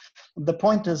carpet. The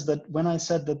point is that when I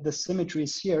said that the symmetry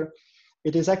is here,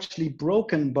 it is actually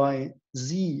broken by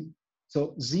Z.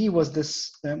 So Z was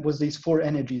these four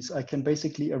energies. I can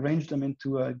basically arrange them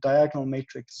into a diagonal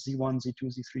matrix, Z1, Z2,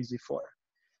 Z3, Z4.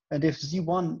 And if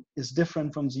Z1 is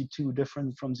different from Z2,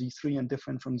 different from Z3, and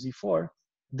different from Z4,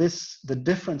 the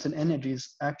difference in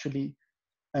energies actually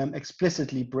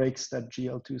explicitly breaks that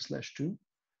GL2/2.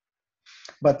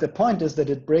 But the point is that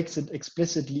it breaks it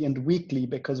explicitly and weakly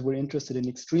because we're interested in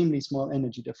extremely small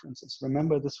energy differences.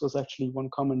 Remember, this was actually one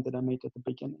comment that I made at the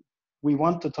beginning. We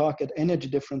want to talk at energy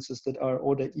differences that are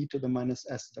order e to the minus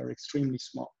s, that are extremely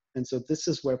small. And so this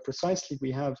is where precisely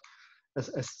we have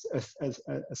a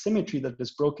symmetry that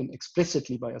is broken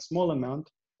explicitly by a small amount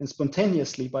and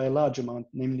spontaneously by a large amount,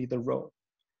 namely the rho.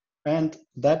 And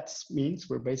that means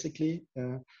we're basically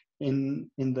in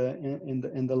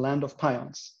the land of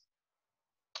pions.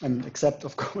 Except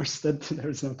of course that there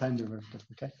is no time derivative,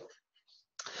 okay?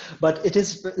 But it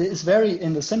is very,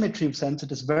 in the symmetry sense,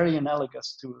 it is very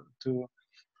analogous to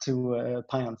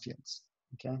pion fields,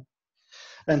 okay?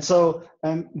 And so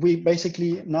we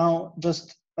basically now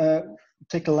just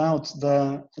tickle out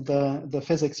the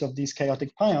physics of these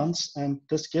chaotic pions, and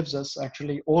this gives us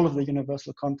actually all of the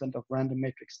universal content of random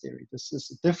matrix theory. This is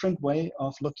a different way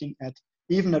of looking at,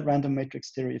 even at random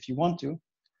matrix theory if you want to,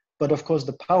 but of course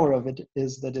the power of it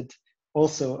is that it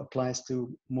also applies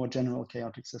to more general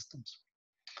chaotic systems.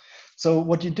 So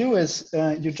what you do is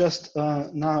you just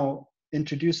now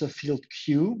introduce a field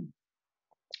Q,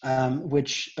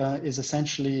 which is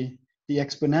essentially the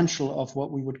exponential of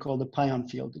what we would call the pion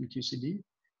field in QCD.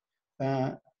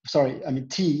 Sorry, I mean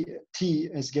T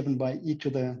is given by e to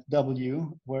the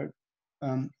W, where,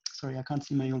 sorry, I can't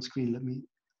see my own screen, let me,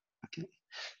 okay.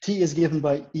 T is given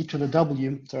by e to the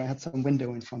W. Sorry, I had some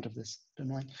window in front of this, don't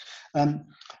know.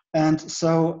 And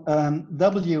so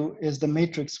W is the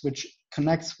matrix which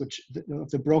connects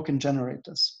the broken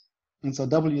generators. And so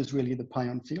W is really the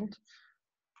pion field.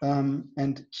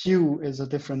 And Q is a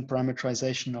different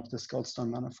parameterization of this Goldstone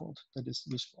manifold that is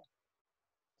useful.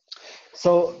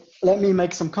 So let me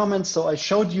make some comments. So I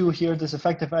showed you here this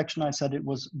effective action. I said it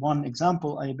was one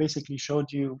example. I basically showed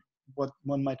you what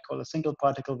one might call a single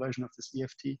particle version of this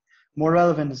EFT. More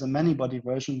relevant is a many-body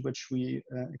version, which we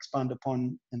expand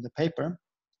upon in the paper.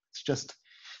 It's just,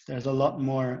 there's a lot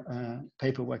more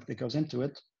paperwork that goes into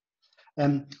it.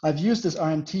 I've used this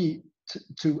RMT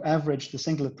to average the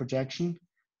singlet projection,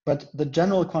 but the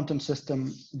general quantum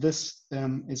system, this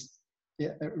is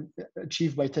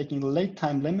achieved by taking the late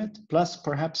time limit plus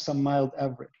perhaps some mild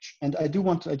average. And I do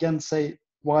want to again say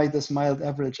why this mild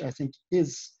average, I think,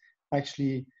 is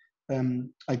actually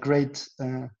a great,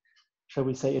 shall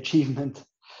we say, achievement.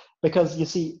 Because you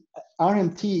see,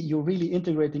 RMT, you're really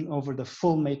integrating over the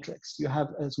full matrix. You have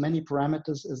as many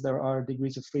parameters as there are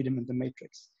degrees of freedom in the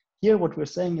matrix. Here, what we're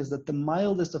saying is that the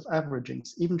mildest of averagings,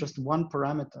 even just one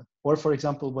parameter, or for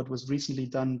example, what was recently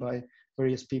done by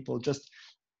various people, just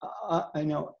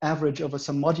average over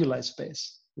some moduli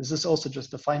space. This is also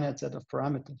just a finite set of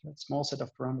parameters, a small set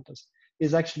of parameters,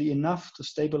 is actually enough to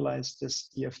stabilize this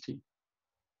EFT.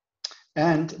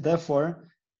 And therefore,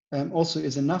 also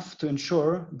is enough to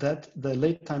ensure that the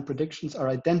late time predictions are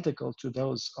identical to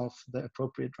those of the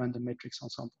appropriate random matrix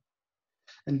ensemble.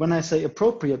 And when I say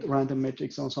appropriate random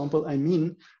matrix ensemble, I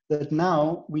mean that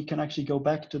now we can actually go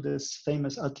back to this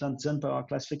famous Altland-Zirnbauer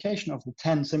classification of the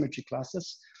 10 symmetry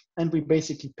classes, and we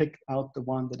basically pick out the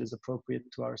one that is appropriate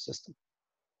to our system.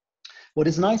 What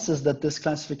is nice is that this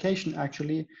classification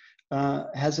actually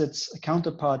has its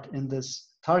counterpart in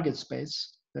this target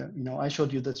space. I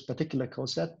showed you this particular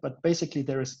coset, but basically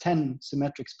there is 10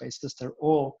 symmetric spaces. They're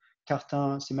all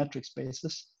Cartan symmetric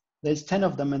spaces. There's 10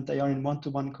 of them, and they are in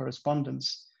one-to-one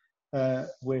correspondence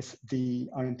with the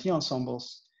RMT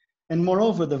ensembles. And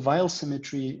moreover, the Weil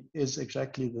symmetry is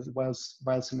exactly the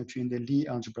Weil symmetry in the Lie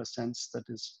algebra sense that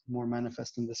is more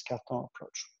manifest in this Cartan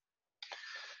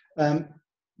approach.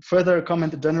 Further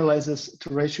comment that generalizes to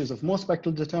ratios of more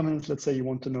spectral determinants. Let's say you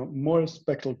want to know more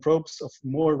spectral probes of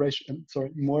more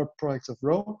products of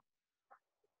rho.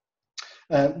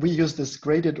 We use this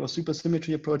graded or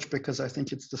supersymmetry approach because I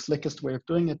think it's the slickest way of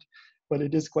doing it, but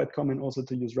it is quite common also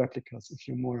to use replicas if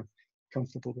you're more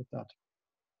comfortable with that.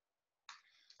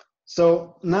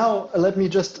 So now let me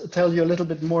just tell you a little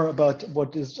bit more about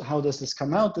how does this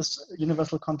come out, this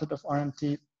universal content of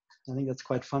RMT. I think that's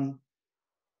quite fun.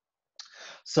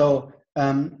 So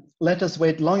let us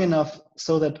wait long enough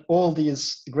so that all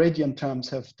these gradient terms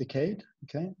have decayed,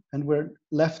 okay? And we're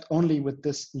left only with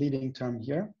this leading term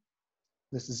here,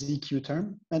 this ZQ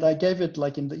term. And I gave it,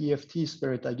 like in the EFT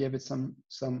spirit, I gave it some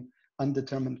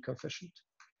undetermined coefficient.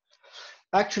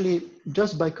 Actually,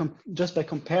 just by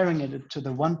comparing it to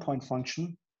the 1-point function,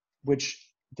 which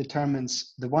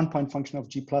determines the 1-point function of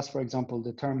G plus, for example,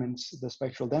 determines the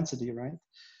spectral density, right?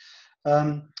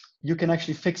 You can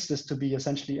actually fix this to be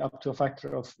essentially up to a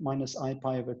factor of minus I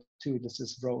pi over 2. This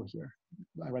is rho here.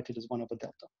 I write it as 1 over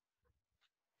delta.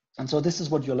 And so this is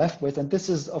what you're left with. And this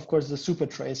is, of course, the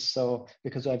supertrace. So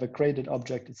because I have a graded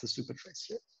object, it's a supertrace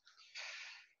here.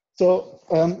 So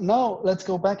now let's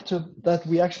go back to that.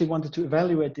 We actually wanted to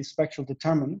evaluate these spectral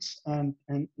determinants. And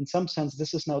in some sense,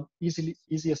 this is now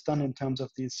easiest done in terms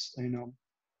of these,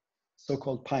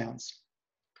 so-called pions.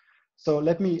 So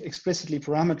let me explicitly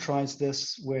parameterize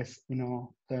this with,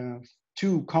 the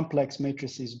two complex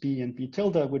matrices B and B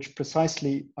tilde, which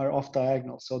precisely are off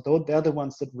diagonal. So they're the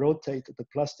ones that rotate the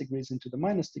plus degrees into the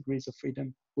minus degrees of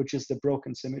freedom, which is the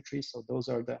broken symmetry. So those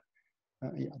are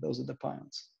the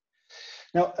pions.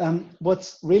 Now,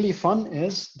 what's really fun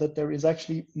is that there is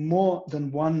actually more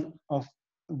than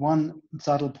one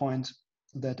saddle point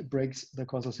that breaks the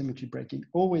causal symmetry breaking.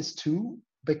 Always two,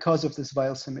 because of this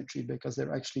Weyl symmetry, because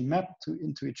they're actually mapped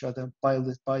into each other by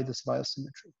this Weyl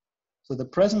symmetry. So the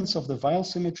presence of the Weyl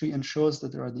symmetry ensures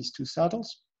that there are these two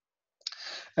saddles.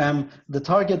 The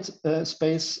target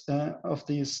space of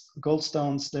these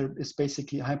Goldstones, there is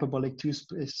basically hyperbolic 2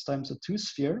 space times a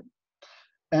 2-sphere.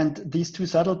 And these two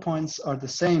saddle points are the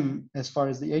same as far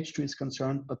as the H2 is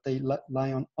concerned, but they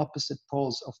lie on opposite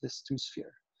poles of this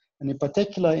 2-sphere. And in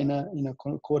particular, in a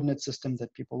coordinate system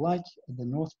that people like, the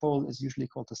North Pole is usually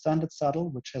called the standard saddle,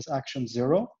 which has action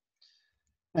 0.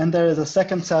 And there is a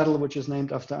second saddle, which is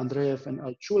named after Andreev and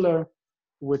Altshuler,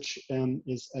 which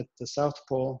is at the South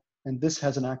Pole. And this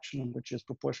has an action which is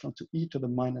proportional to e to the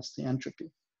minus the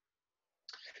entropy.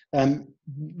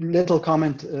 Little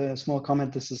comment, small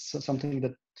comment, this is something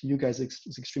that to you guys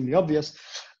is extremely obvious.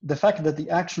 The fact that the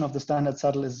action of the standard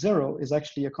saddle is 0 is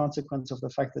actually a consequence of the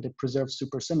fact that it preserves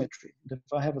supersymmetry. If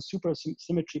I have a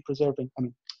supersymmetry preserving,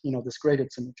 this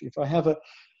graded symmetry, if I have a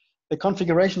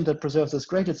configuration that preserves this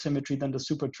graded symmetry, then the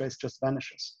supertrace just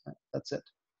vanishes. That's it.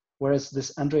 Whereas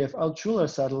this Andreev-Altshuler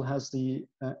saddle has the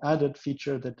added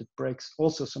feature that it breaks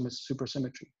also some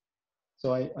supersymmetry.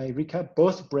 So I recap,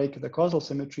 both break the causal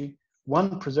symmetry,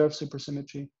 one preserves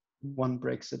supersymmetry, one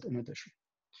breaks it in addition.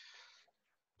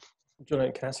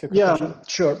 Julian, can I ask you a quick question? Yeah,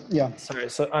 sure, yeah. Sorry,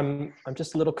 so I'm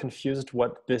just a little confused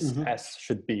what this S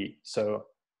should be. So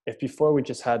if before we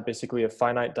just had basically a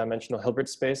finite dimensional Hilbert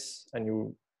space,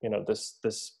 and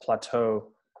this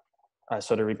plateau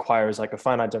sort of requires like a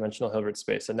finite dimensional Hilbert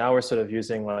space, and now we're sort of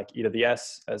using like e to the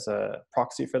S as a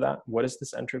proxy for that. What is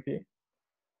this entropy?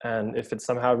 And if it's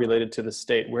somehow related to the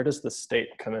state, where does the state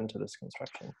come into this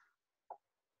construction?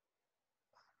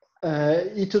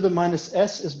 E to the minus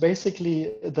S is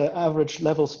basically the average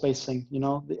level spacing.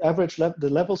 The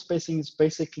level spacing is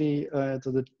basically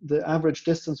the average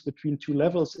distance between two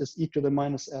levels is e to the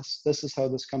minus S. This is how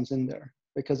this comes in there.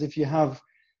 Because if you have,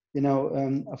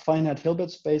 a finite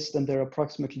Hilbert space, then there are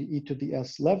approximately e to the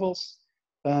S levels.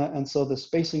 And so the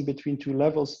spacing between two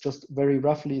levels just very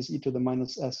roughly is e to the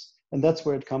minus S. And that's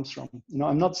where it comes from.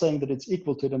 I'm not saying that it's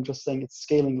equal to it, I'm just saying it's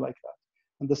scaling like that.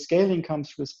 And the scaling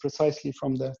comes with precisely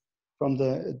from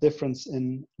the difference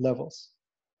in levels.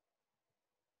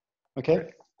 Okay?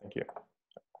 Thank you.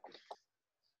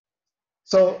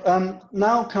 So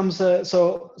now comes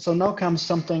now comes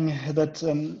something that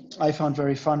I found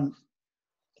very fun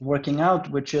working out,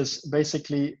 which is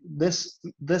basically this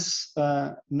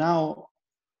now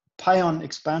pion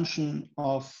expansion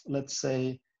of, let's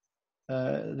say,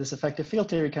 this effective field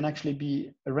theory can actually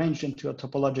be arranged into a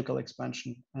topological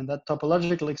expansion. And that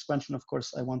topological expansion, of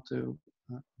course, I want to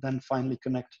then finally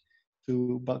connect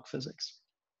to bulk physics.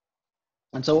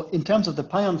 And so in terms of the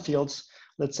pion fields,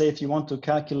 let's say if you want to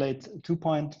calculate a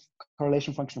 2-point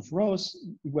correlation function of rhos,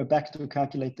 we're back to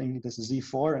calculating this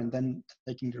Z4 and then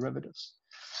taking derivatives.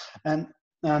 And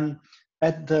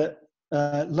at the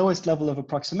lowest level of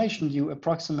approximation, you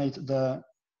approximate the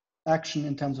action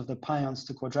in terms of the pions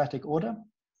to quadratic order.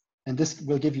 And this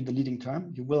will give you the leading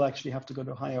term. You will actually have to go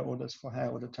to higher orders for higher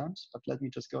order terms, but let me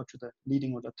just go to the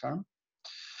leading order term.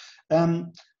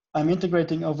 I'm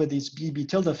integrating over these B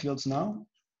tilde fields now.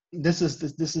 This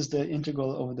is the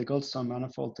integral over the Goldstone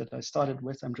manifold that I started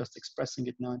with. I'm just expressing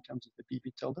it now in terms of the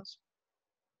BB tildes.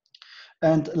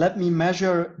 And let me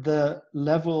measure the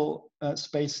level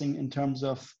spacing in terms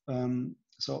of,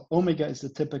 so omega is the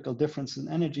typical difference in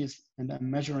energies, and I'm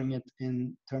measuring it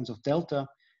in terms of delta.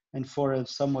 And for a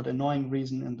somewhat annoying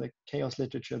reason in the chaos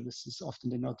literature, this is often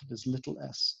denoted as little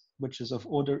s, which is of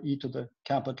order e to the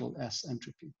capital S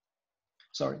entropy.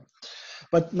 Sorry.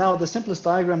 But now the simplest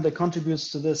diagram that contributes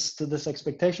to this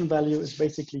expectation value is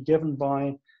basically given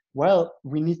by, well,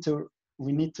 we need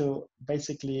to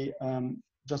basically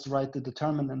just write the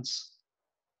determinants,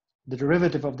 the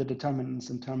derivative of the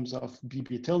determinants in terms of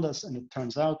BB tildes, and it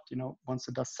turns out, once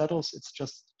the dust settles, it's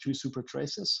just two super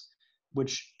traces,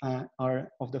 which are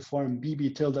of the form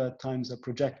BB tilde times a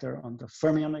projector on the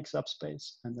fermionic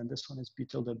subspace, and then this one is B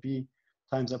tilde B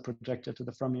times a projector to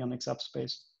the fermionic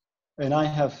subspace. And I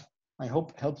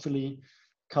hope, helpfully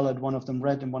colored one of them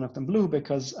red and one of them blue,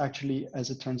 because actually, as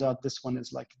it turns out, this one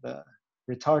is like the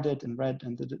retarded in red,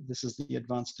 and this is the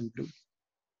advanced in blue.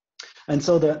 And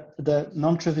so the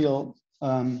non-trivial,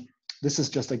 this is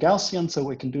just a Gaussian, so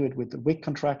we can do it with the Wick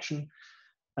contraction.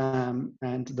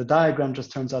 And the diagram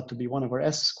just turns out to be 1 over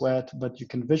s squared, but you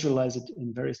can visualize it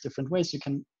in various different ways. You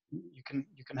can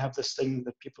have this thing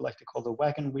that people like to call the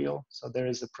wagon wheel. So there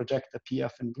is a projector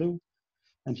PF in blue,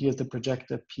 and here's the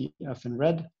projector PF in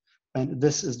red. And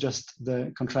this is just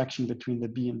the contraction between the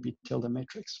B and B tilde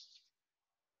matrix.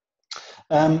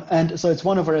 And so it's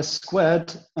 1 over s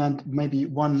squared, and maybe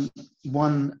one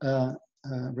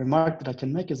remark that I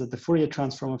can make is that the Fourier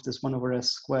transform of this 1 over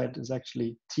s squared is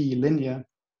actually T linear.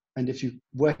 And if you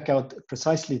work out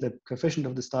precisely the coefficient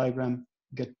of this diagram,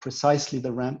 you get precisely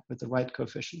the ramp with the right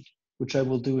coefficient, which I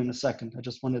will do in a second. I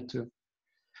just wanted to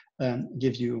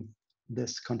give you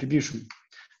this contribution.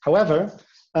 However,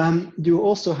 you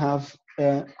also have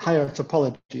higher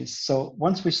topologies. So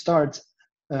once we start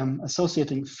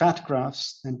associating fat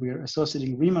graphs, and we're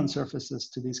associating Riemann surfaces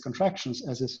to these contractions,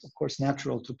 as is of course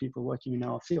natural to people working in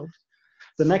our field,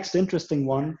 the next interesting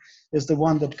one is the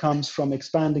one that comes from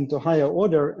expanding to higher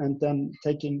order and then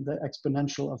taking the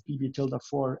exponential of BB tilde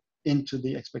 4 into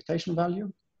the expectation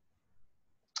value.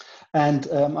 And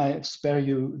I spare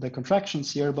you the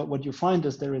contractions here, but what you find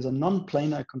is there is a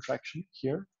non-planar contraction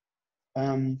here.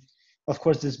 Of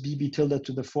course, this BB tilde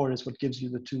to the 4 is what gives you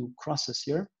the two crosses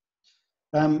here.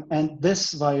 And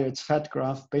this, via its fat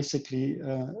graph, basically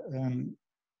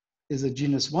is a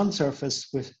genus 1 surface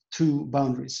with two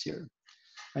boundaries here.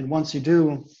 And once you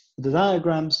do the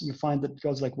diagrams, you find that it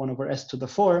goes like 1 over s to the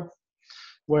 4,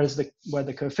 whereas where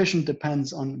the coefficient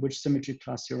depends on which symmetry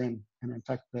class you're in. And in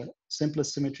fact, the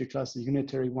simplest symmetry class, the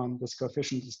unitary one, this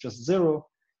coefficient is just 0,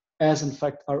 as in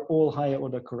fact are all higher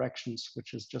order corrections,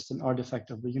 which is just an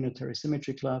artifact of the unitary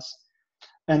symmetry class,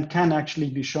 and can actually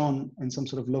be shown in some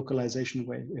sort of localization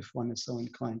way if one is so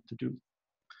inclined to do.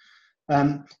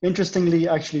 Interestingly,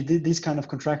 actually, these kind of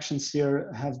contractions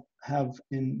here have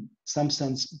in some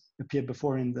sense appeared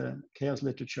before in the chaos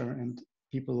literature, and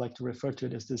people like to refer to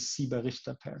it as the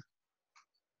Sieber-Richter pair.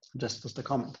 Just as the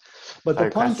comment. But the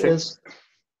point is,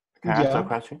 can I ask a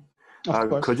question? Of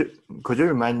course. Could you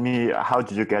remind me, how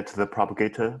did you get to the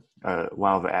propagator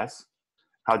 1 over s?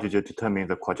 How did you determine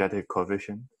the quadratic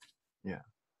coefficient? Yeah.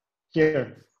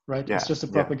 Here, right? Yeah, it's just a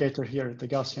propagator here, the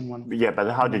Gaussian one. Yeah,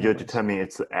 but how did you determine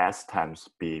it's s times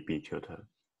b tilde?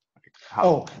 How?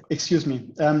 Oh, excuse me.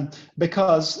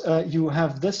 Because you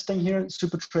have this thing here,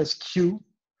 supertrace Q.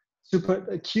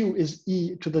 Q is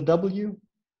e to the w.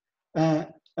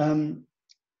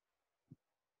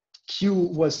 Q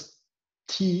was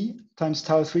t times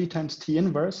tau 3 times t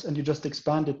inverse, and you just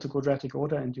expand it to quadratic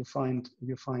order, and you find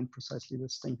precisely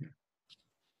this thing here.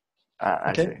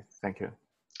 I see. Thank you.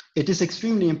 It is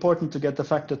extremely important to get the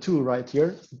factor 2 right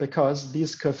here, because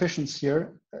these coefficients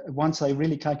here, once I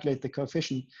really calculate the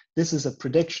coefficient, this is a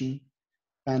prediction,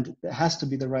 and it has to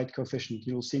be the right coefficient.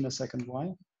 You'll see in a second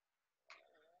why.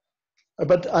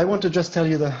 But I want to just tell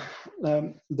you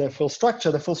the full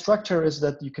structure. The full structure is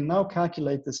that you can now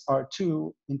calculate this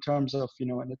R2 in terms of,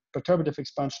 a perturbative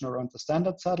expansion around the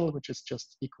standard saddle, which is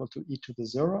just equal to e to the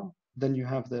 0. Then you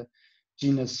have the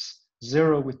genus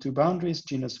 0 with two boundaries,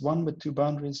 genus 1 with two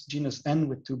boundaries, genus n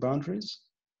with two boundaries.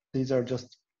 These are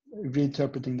just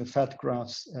reinterpreting the fat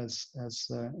graphs as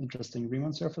interesting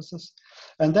Riemann surfaces.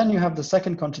 And then you have the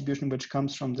second contribution, which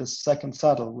comes from this second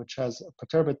saddle, which has a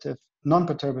perturbative,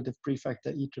 non-perturbative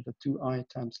prefactor e to the 2i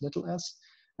times little s.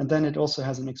 And then it also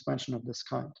has an expansion of this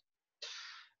kind.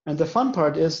 And the fun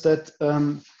part is that,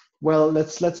 well,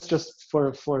 let's just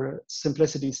for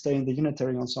simplicity stay in the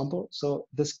unitary ensemble. So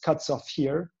this cuts off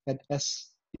here at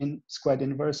s in squared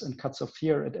inverse and cuts off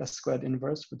here at s squared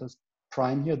inverse with a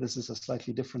prime here. This is a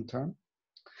slightly different term.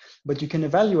 But you can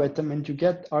evaluate them, and you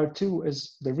get R2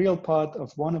 is the real part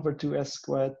of 1 over 2s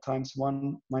squared times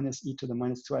 1 minus e to the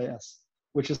minus 2is,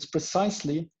 which is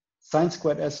precisely sine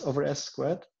squared s over s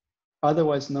squared,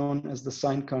 otherwise known as the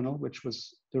sine kernel, which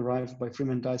was derived by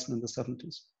Freeman Dyson in the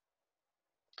 70s.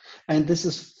 And this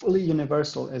is fully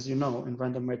universal, as you know, in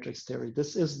random matrix theory.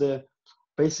 This is the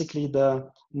basically the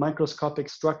microscopic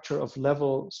structure of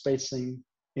level spacing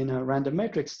in a random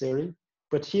matrix theory.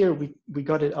 But here we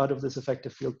got it out of this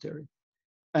effective field theory.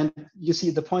 And you see,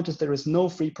 the point is there is no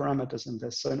free parameters in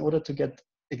this. So in order to get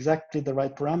exactly the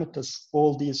right parameters,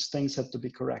 all these things had to be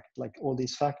correct, like all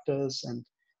these factors and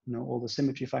all the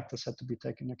symmetry factors had to be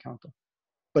taken account of.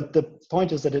 But the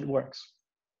point is that it works.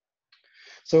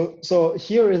 So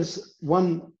here is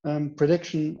one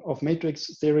prediction of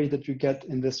matrix theory that you get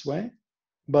in this way.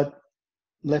 But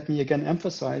let me again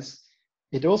emphasize,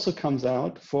 it also comes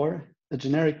out for a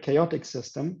generic chaotic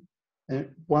system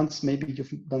once maybe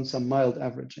you've done some mild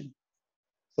averaging.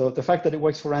 So the fact that it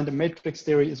works for random matrix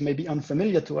theory is maybe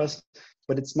unfamiliar to us,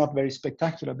 but it's not very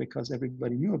spectacular because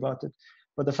everybody knew about it.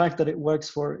 But the fact that it works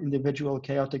for individual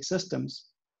chaotic systems,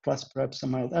 plus perhaps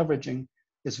some mild averaging,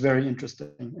 is very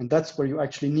interesting. And that's where you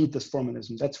actually need this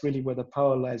formalism. That's really where the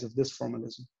power lies of this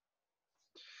formalism.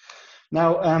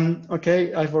 Now,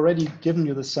 okay, I've already given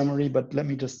you the summary, but let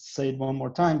me just say it one more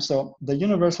time. So the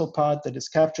universal part that is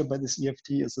captured by this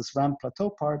EFT is this ramp plateau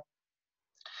part.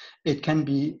 It can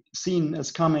be seen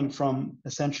as coming from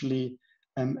essentially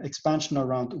expansion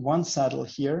around one saddle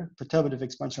here, perturbative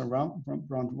expansion around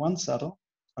one saddle,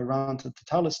 around the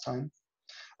Totalis time.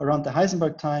 Around the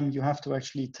Heisenberg time, you have to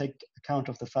actually take account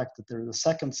of the fact that there is a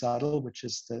second saddle, which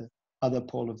is the other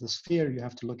pole of the sphere. You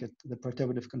have to look at the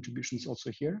perturbative contributions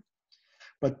also here.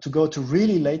 But to go to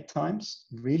really late times,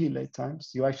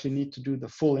 you actually need to do the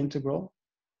full integral,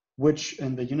 which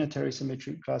in the unitary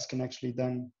symmetry class can actually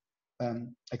done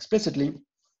explicitly.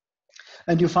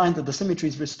 And you find that the symmetry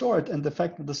is restored, and the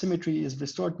fact that the symmetry is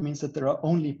restored means that there are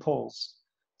only poles.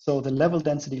 So the level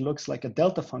density looks like a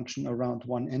delta function around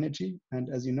one energy. And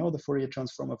as you know, the Fourier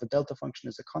transform of a delta function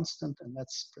is a constant, and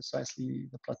that's precisely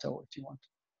the plateau if you want.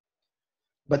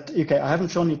 But okay, I haven't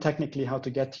shown you technically how to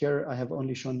get here. I have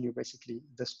only shown you basically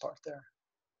this part there.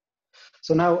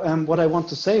 So now what I want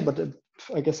to say, but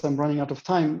I guess I'm running out of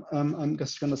time. I'm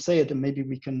just going to say it, and maybe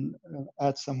we can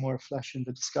add some more flesh in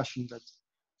the discussion that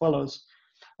follows.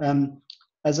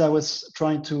 As I was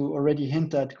trying to already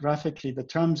hint at graphically, the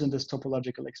terms in this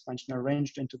topological expansion are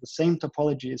arranged into the same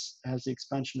topologies as the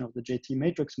expansion of the JT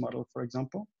matrix model, for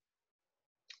example.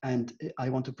 And I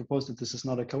want to propose that this is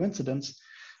not a coincidence.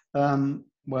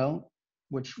 Well,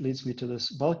 which leads me to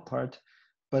this bulk part,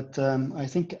 but I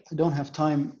think I don't have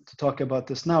time to talk about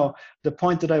this now. The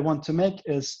point that I want to make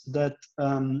is that,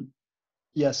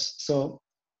 yes, so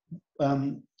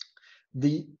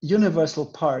the universal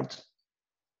part,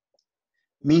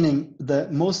 meaning the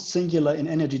most singular in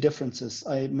energy differences,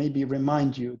 I maybe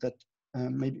remind you that,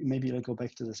 maybe I'll go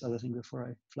back to this other thing before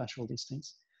I flash all these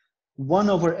things. 1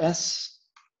 over S,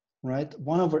 right?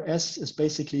 1 over S is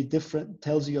basically different,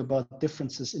 tells you about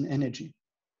differences in energy.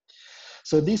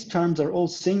 So these terms are all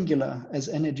singular as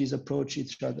energies approach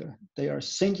each other. They are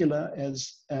singular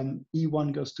as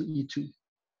E1 goes to E2.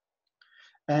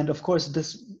 And of course,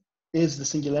 this is the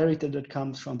singularity that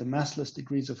comes from the massless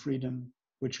degrees of freedom,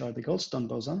 which are the Goldstone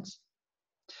bosons.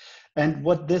 And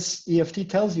what this EFT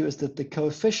tells you is that the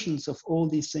coefficients of all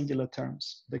these singular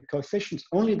terms, the coefficients,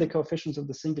 only the coefficients of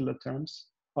the singular terms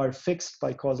are fixed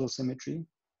by causal symmetry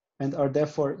and are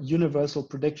therefore universal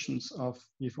predictions of,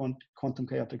 if you want, quantum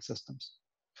chaotic systems.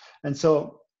 And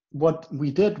so what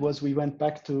we did was we went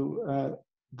back to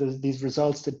these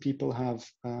results that people have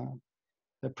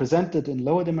presented in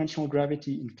lower dimensional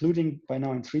gravity, including by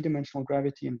now in 3-dimensional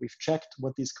gravity, and we've checked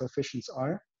what these coefficients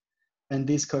are. And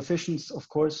these coefficients, of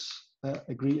course,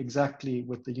 agree exactly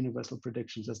with the universal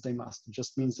predictions as they must. It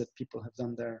just means that people have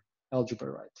done their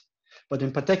algebra right. But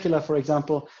in particular, for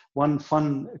example, one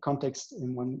fun context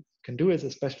in one can do it,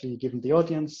 especially given the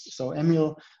audience. So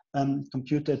Emil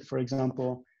computed, for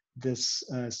example, this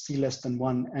C less than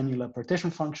 1 annular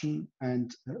partition function,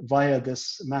 and via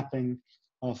this mapping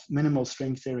of minimal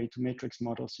string theory to matrix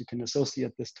models, you can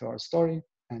associate this to our story,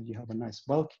 and you have a nice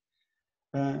bulk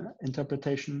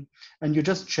interpretation. And you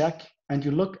just check, and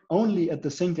you look only at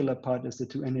the singular part as the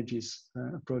two energies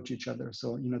approach each other.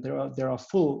 So there are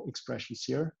full expressions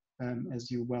here,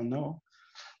 as you well know,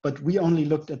 but we only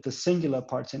looked at the singular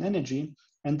parts in energy,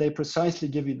 and they precisely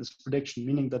give you this prediction,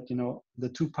 meaning that the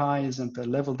 2 pi's and the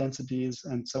level densities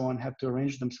and so on have to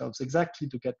arrange themselves exactly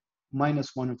to get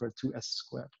 -1 over 2s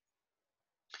squared.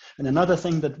 And another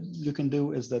thing that you can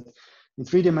do is that in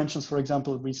 3 dimensions, for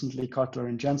example, recently Kotler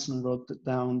and Jensen wrote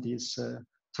down these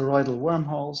toroidal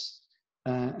wormholes,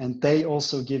 and they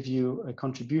also give you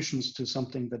contributions to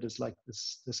something that is like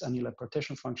this annular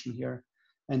partition function here.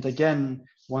 And again,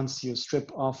 once you strip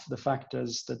off the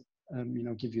factors that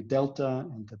give you delta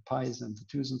and the pi's and the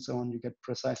 2's and so on, you get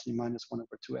precisely -1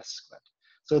 over 2s squared.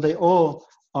 So they all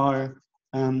are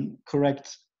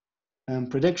correct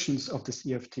predictions of this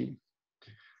EFT.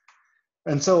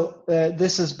 And so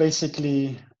this is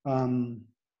basically,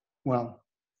 well,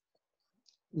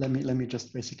 let me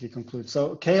just basically conclude.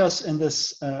 So chaos in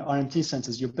this RMT sense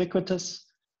is ubiquitous.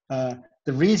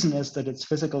 The reason is that its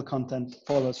physical content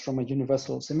follows from a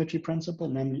universal symmetry principle,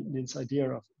 namely this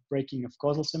idea of breaking of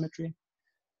causal symmetry.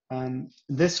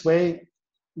 This way,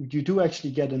 you do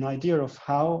actually get an idea of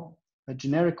how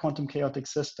generic quantum chaotic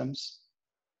systems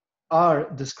are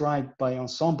described by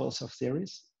ensembles of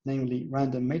theories, namely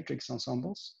random matrix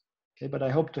ensembles. Okay, but I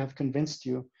hope to have convinced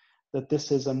you that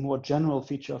this is a more general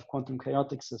feature of quantum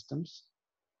chaotic systems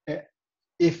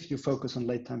if you focus on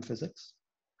late time physics.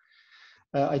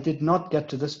 I did not get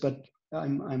to this, but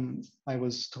I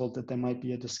was told that there might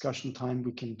be a discussion time.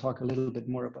 We can talk a little bit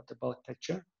more about the bulk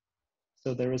picture.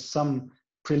 So there is some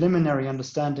preliminary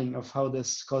understanding of how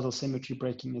this causal symmetry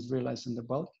breaking is realized in the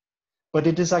bulk. But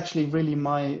it is actually really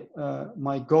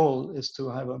my goal is to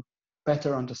have a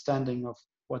better understanding of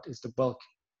what is the bulk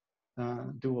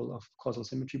dual of causal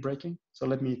symmetry breaking. So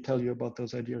let me tell you about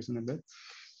those ideas in a bit.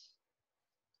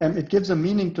 It gives a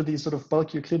meaning to these sort of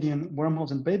bulk Euclidean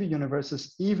wormholes and baby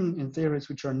universes, even in theories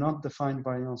which are not defined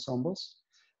by ensembles.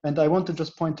 And I want to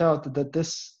just point out that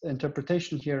this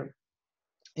interpretation here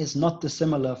is not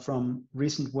dissimilar from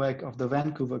recent work of the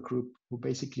Vancouver group, who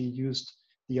basically used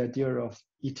the idea of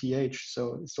ETH.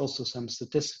 So it's also some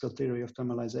statistical theory of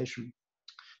thermalization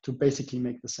to basically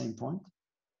make the same point.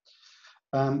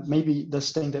 Maybe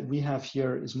this thing that we have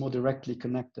here is more directly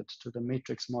connected to the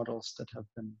matrix models that have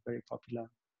been very popular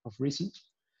of recent.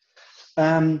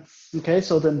 Okay,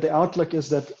 so then the outlook is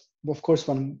that, of course,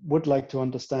 one would like to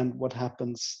understand what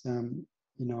happens,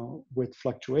 with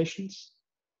fluctuations.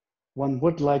 One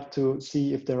would like to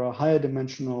see if there are higher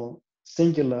dimensional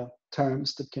singular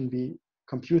terms that can be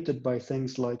computed by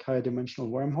things like higher dimensional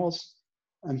wormholes.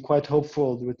 I'm quite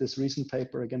hopeful with this recent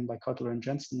paper, again, by Kotler and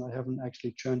Jensen. I haven't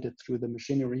actually churned it through the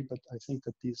machinery, but I think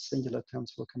that these singular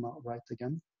terms will come out right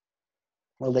again.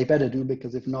 Well, they better do,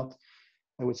 because if not,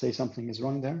 I would say something is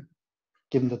wrong there,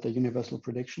 given that they're universal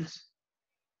predictions.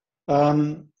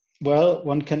 Well,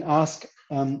 one can ask,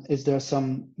 is there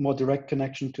some more direct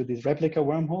connection to these replica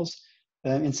wormholes?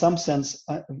 In some sense,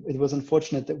 it was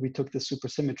unfortunate that we took the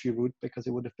supersymmetry route, because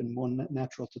it would have been more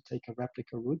natural to take a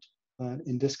replica route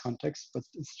in this context, but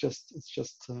it's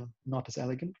just not as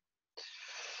elegant.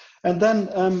 And then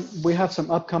we have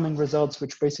some upcoming results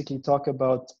which basically talk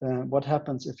about what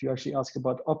happens if you actually ask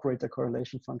about operator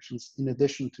correlation functions in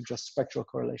addition to just spectral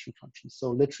correlation functions.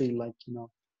 So literally, like,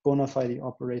 bona fide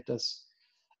operators.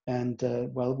 And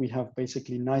well, we have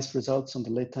basically nice results on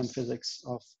the late time physics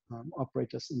of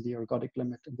operators in the ergodic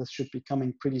limit. And this should be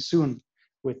coming pretty soon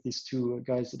with these two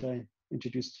guys that I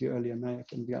introduced to you earlier,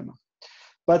 Nayak and Bjarma.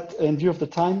 But in view of the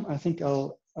time, I think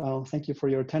I'll thank you for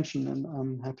your attention, and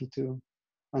I'm happy to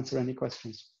answer any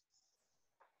questions.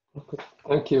 Okay.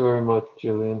 Thank you very much,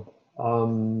 Julian.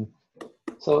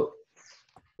 So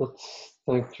let's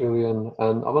thank Julian,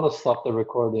 and I'm gonna stop the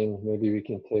recording. Maybe we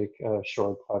can take a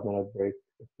short 5-minute break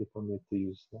if people need to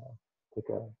use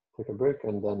take a break,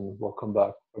 and then we'll come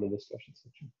back for the discussion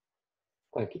section.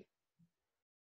 Thank you.